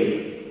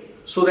aerial,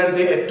 so that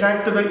they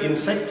attract the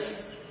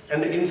insects,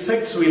 and the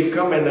insects will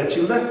come and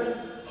achieve the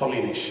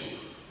pollination.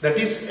 That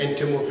is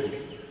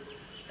entomophily.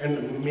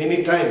 And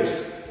many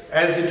times,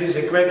 as it is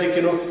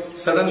aquatic,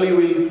 suddenly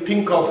we will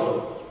think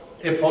of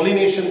a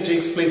pollination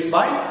takes place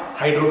by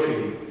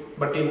hydrophily.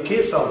 But in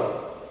case of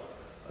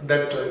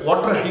that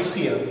water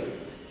hyacinth,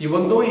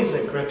 even though it is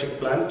an aquatic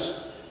plant,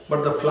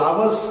 but the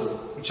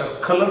flowers which are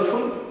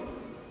colorful,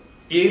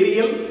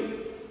 aerial,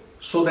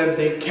 so that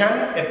they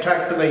can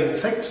attract the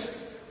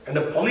insects, and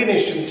the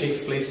pollination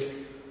takes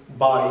place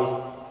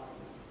by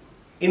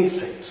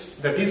insects.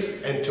 That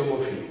is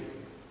entomophily.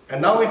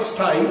 And now it's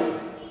time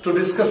to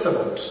discuss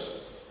about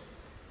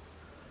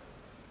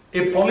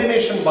a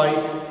pollination by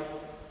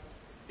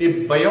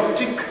a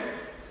biotic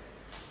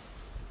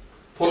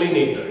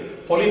pollinator,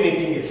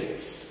 pollinating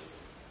essence.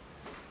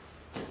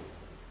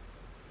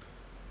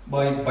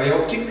 By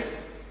biotic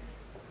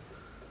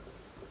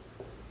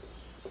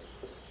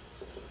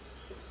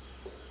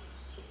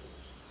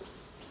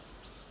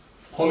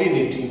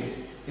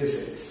pollinating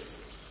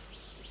essence.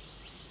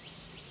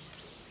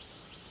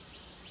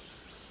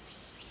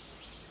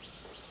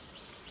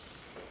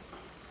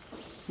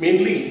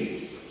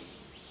 Mainly,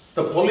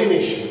 the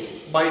pollination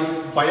by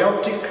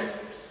biotic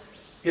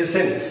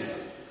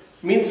essence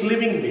means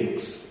living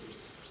beings.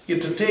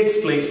 It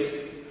takes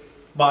place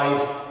by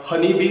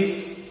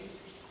honeybees,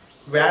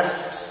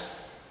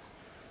 wasps,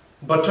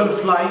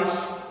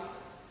 butterflies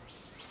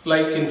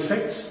like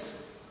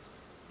insects,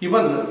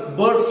 even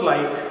birds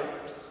like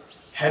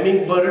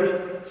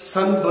hummingbird,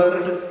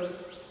 sunbird.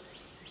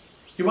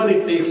 Even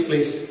it takes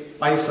place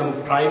by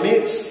some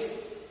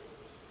primates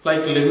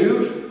like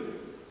lemur,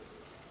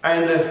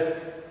 and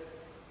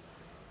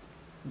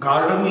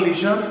garden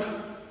lizard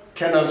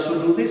can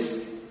also do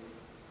this,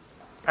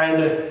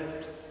 and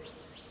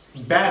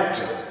bat.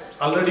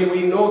 Already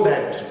we know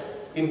that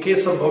in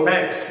case of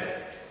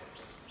bomax,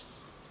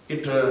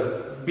 it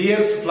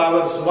bears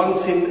flowers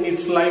once in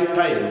its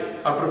lifetime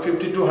after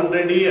 50 to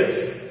 100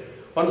 years.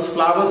 Once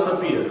flowers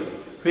appear,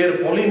 where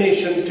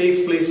pollination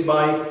takes place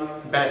by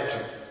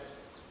bat.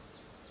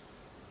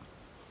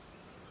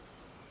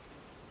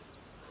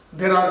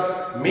 There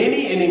are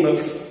many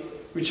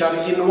animals which are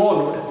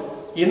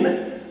involved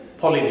in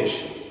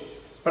pollination.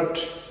 But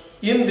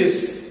in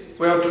this,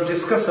 we have to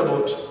discuss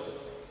about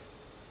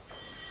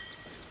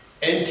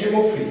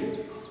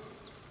entomophily.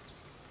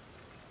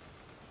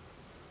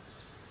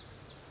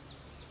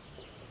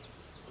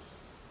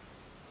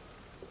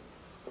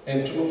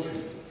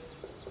 Entomophily.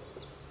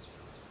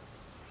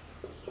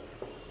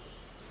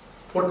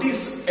 What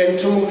is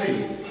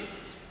entomophily?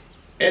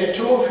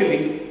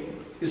 Entomophily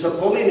is a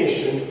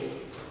pollination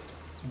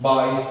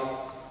by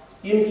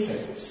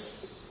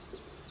insects.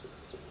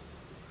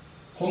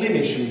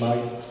 Pollination by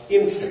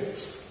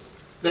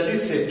insects. That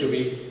is said to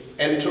be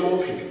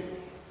entomophily.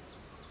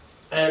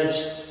 And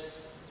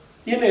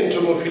in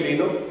entomophily,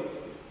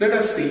 let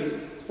us see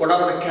what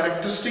are the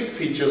characteristic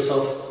features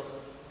of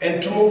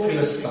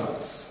entomophilous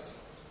plants.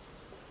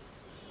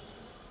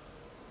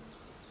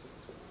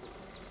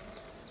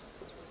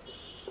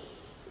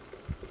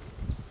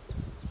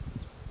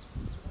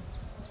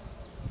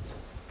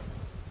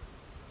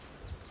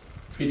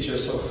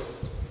 Features of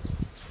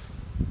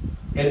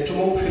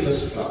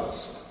entomophilous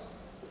plants.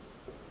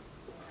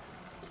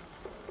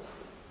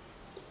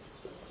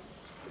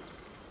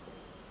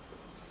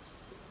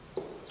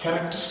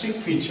 Characteristic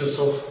features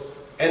of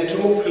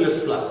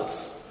entomophilous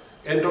plants.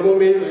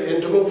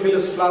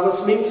 Entomophilous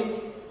flowers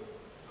means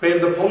where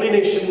the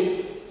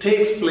pollination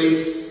takes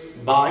place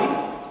by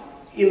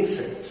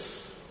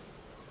insects.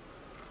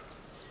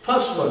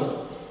 First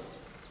one,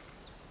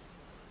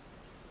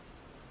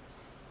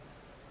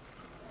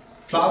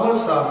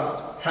 flowers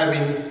are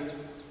having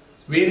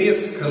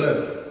various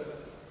color.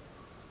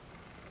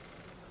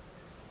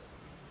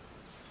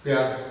 They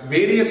are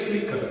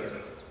variously colored.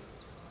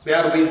 They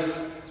are with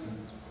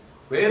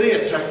very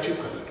attractive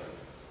color.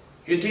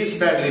 It is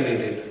badly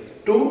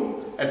needed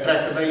to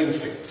attract the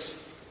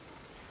insects.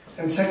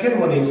 And second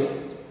one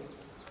is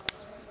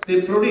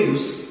they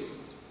produce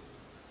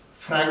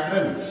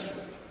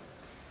fragrance,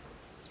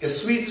 a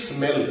sweet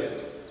smell.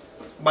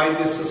 By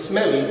this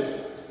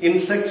smell,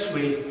 insects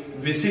will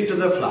visit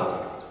the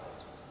flower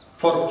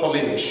for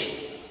pollination.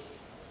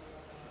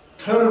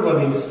 Third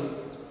one is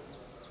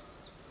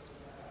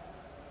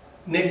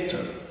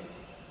nectar.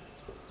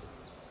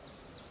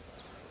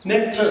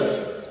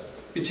 Nectar,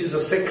 which is a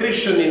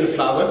secretion in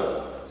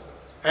flower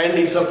and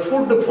is a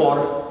food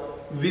for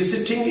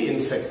visiting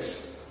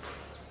insects.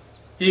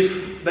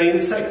 If the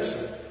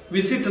insects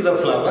visit the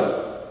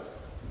flower,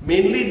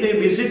 mainly they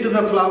visit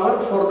the flower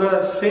for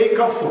the sake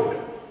of food.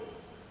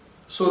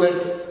 So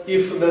that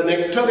if the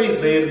nectar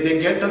is there,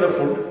 they get the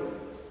food.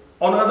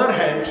 On the other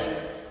hand,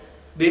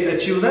 they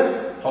achieve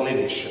the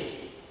pollination.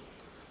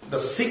 The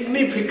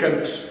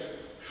significant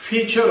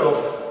feature of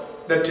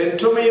the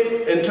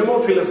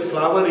entomophilous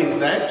flower is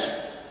that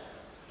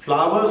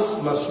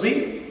flowers must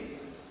be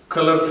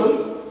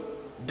colorful,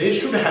 they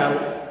should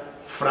have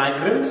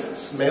fragrance,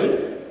 smell,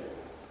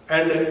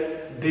 and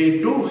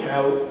they do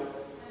have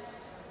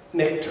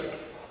nectar,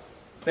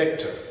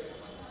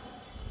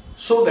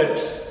 so that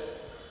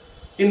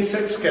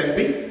insects can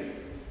be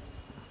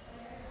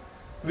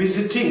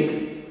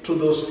visiting to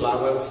those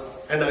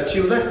flowers and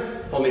achieve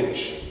the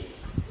pollination.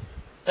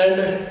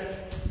 And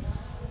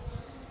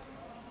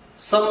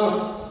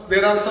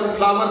there are some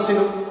flowers,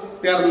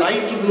 they are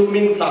night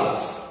blooming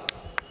flowers.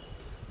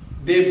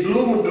 They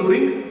bloom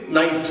during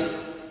night.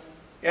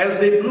 As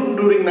they bloom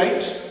during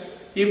night,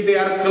 if they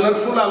are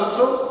colorful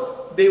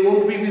also, they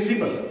won't be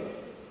visible.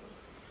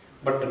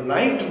 But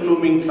night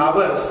blooming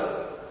flowers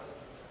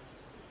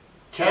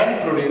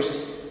can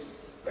produce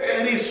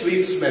very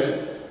sweet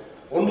smell.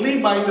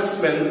 Only by the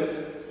smell,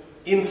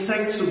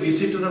 insects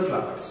visit the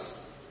flowers.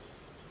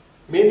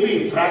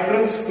 Mainly,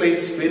 fragrance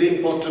plays very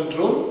important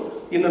role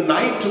in the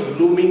night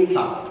blooming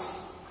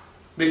flowers,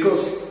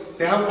 because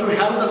they have to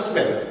have the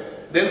smell.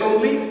 Then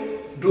only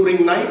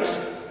during night,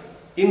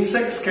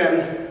 insects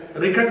can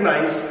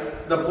recognize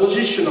the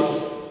position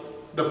of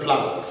the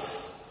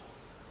flowers.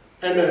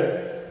 And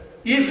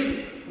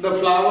if the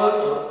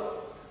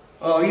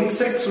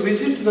insects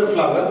visit the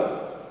flower,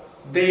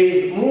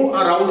 they move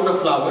around the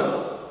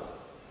flower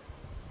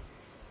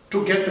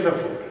to get the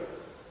food.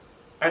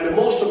 And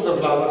most of the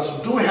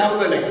flowers do have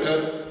the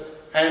nectar,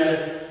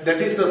 and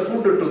that is the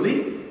food to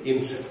the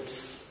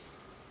insects.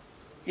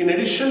 In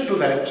addition to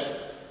that,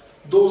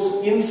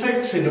 those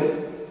insects,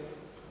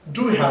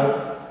 do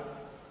have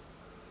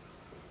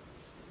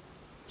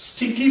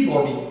sticky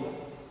body.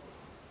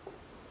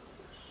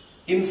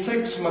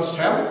 Insects must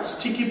have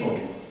sticky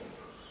body.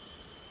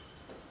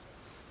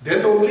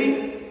 Then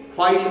only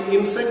while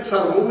insects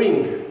are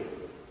moving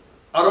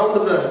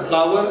around the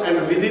flower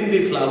and within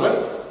the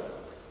flower,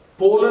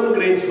 pollen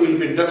grains will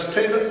be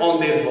dusted on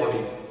their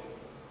body,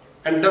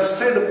 and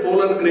dusted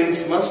pollen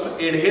grains must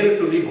adhere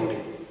to the body,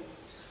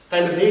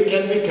 and they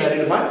can be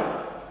carried by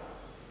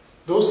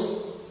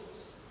those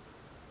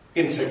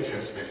insects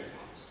as well.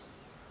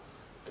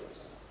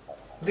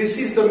 This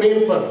is the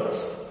main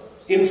purpose.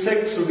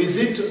 Insects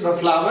visit the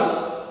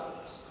flower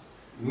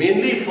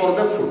mainly for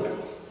the food.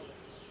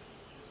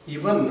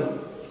 Even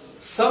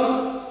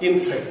some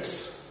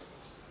insects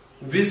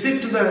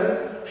visit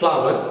the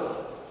flower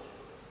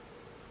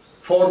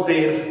for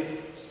their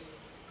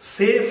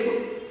safe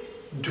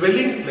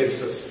dwelling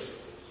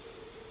places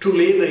to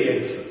lay the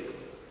eggs.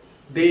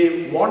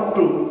 They want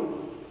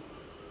to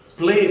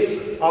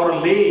place or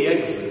lay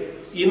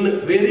eggs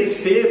in very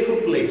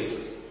safe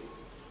place.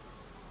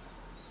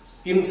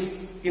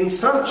 In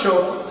search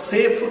of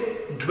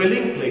safe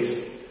dwelling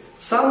place,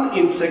 some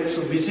insects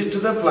visit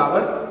the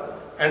flower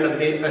and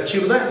they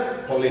achieve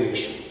the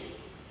pollination.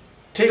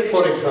 Take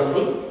for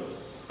example,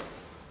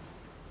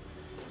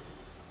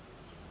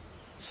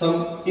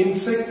 some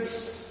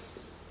insects,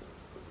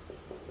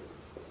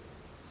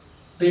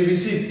 they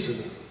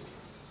visit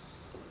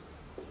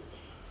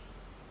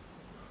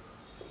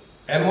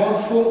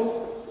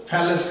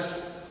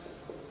Amorphophallus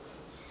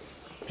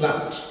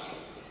plant.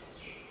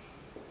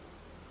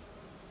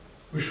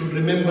 We should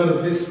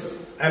remember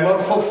this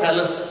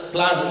Amorphophallus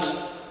plant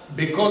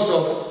because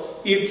of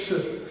its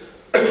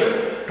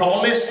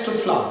tallest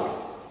flower.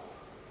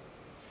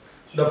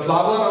 The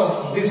flower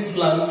of this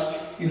plant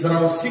is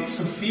around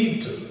 6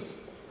 feet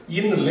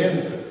in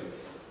length.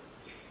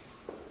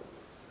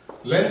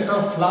 Length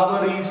of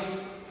flower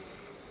is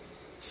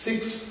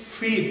 6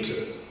 feet.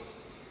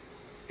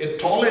 The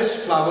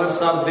tallest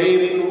flowers are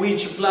there in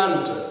which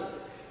plant?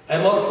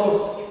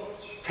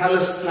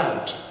 Amorphophallus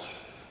plant.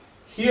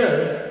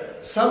 Here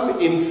some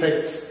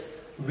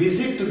insects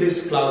visit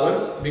this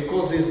flower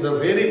because it's the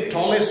very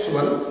tallest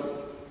one,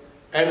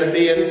 and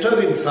they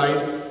enter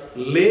inside,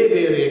 lay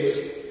their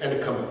eggs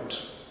and come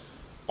out.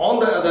 On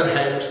the other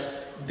hand,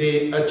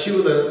 they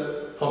achieve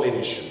the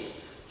pollination.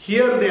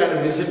 Here they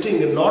are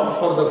visiting not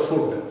for the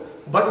food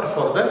but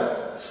for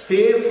the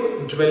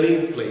safe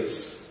dwelling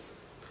place.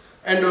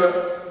 And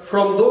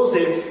from those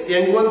eggs,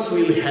 young ones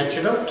will hatch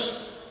it out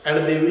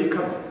and they will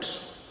come out.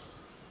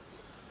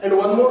 And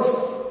one more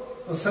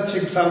such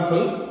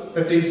example,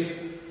 that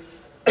is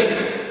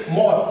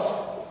moth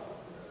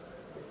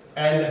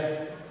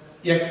and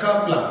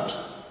yucca plant.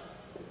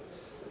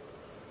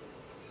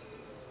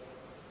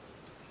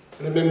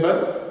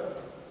 Remember,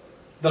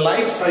 the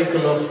life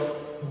cycle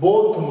of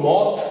both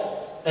moth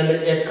and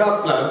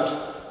yucca plant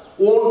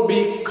won't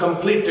be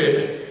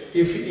completed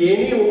if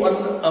any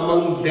one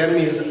among them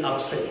is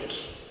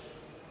absent.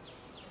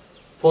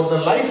 For the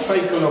life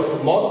cycle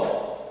of moth,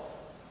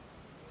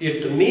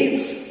 it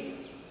needs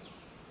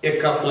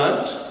acar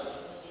plant.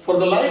 For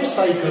the life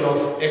cycle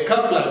of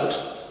acar plant,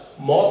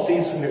 moth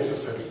is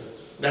necessary.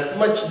 That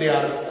much they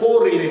are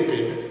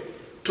correlated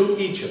to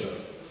each other.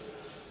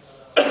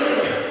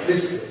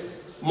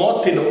 This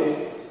moth,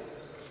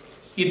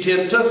 it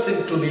enters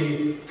into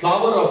the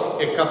flower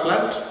of acar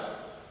plant,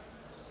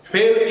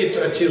 where it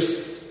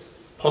achieves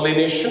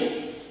pollination,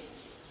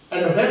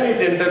 and when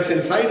it enters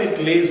inside, it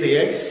lays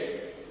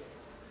eggs,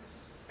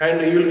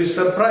 and you will be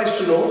surprised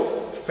to know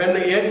when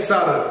the eggs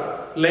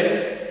are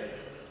laid,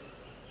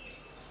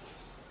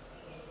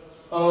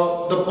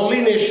 the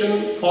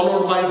pollination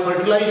followed by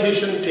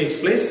fertilization takes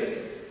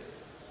place.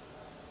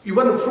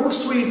 Even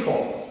fruits will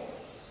form.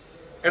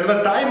 At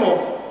the time of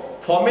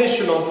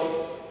formation of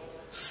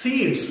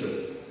seeds,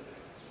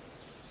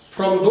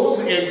 from those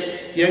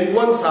eggs, young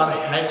ones are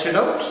hatched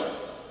out,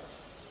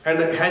 and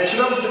hatched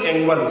out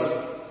young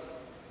ones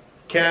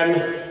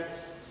can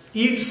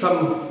eat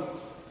some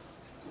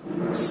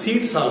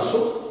seeds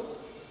also,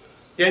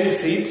 young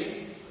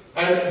seeds,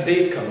 and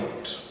they come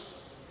out.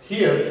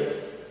 Here,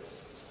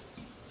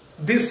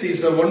 this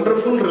is a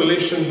wonderful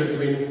relation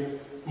between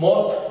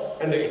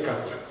moth and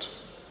acar plant.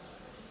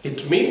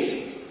 It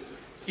means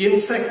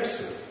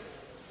insects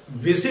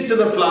visit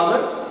the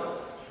flower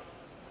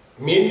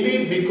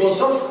mainly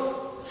because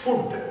of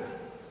food,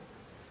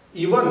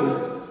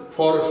 even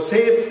for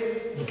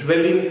safe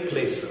dwelling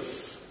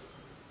places.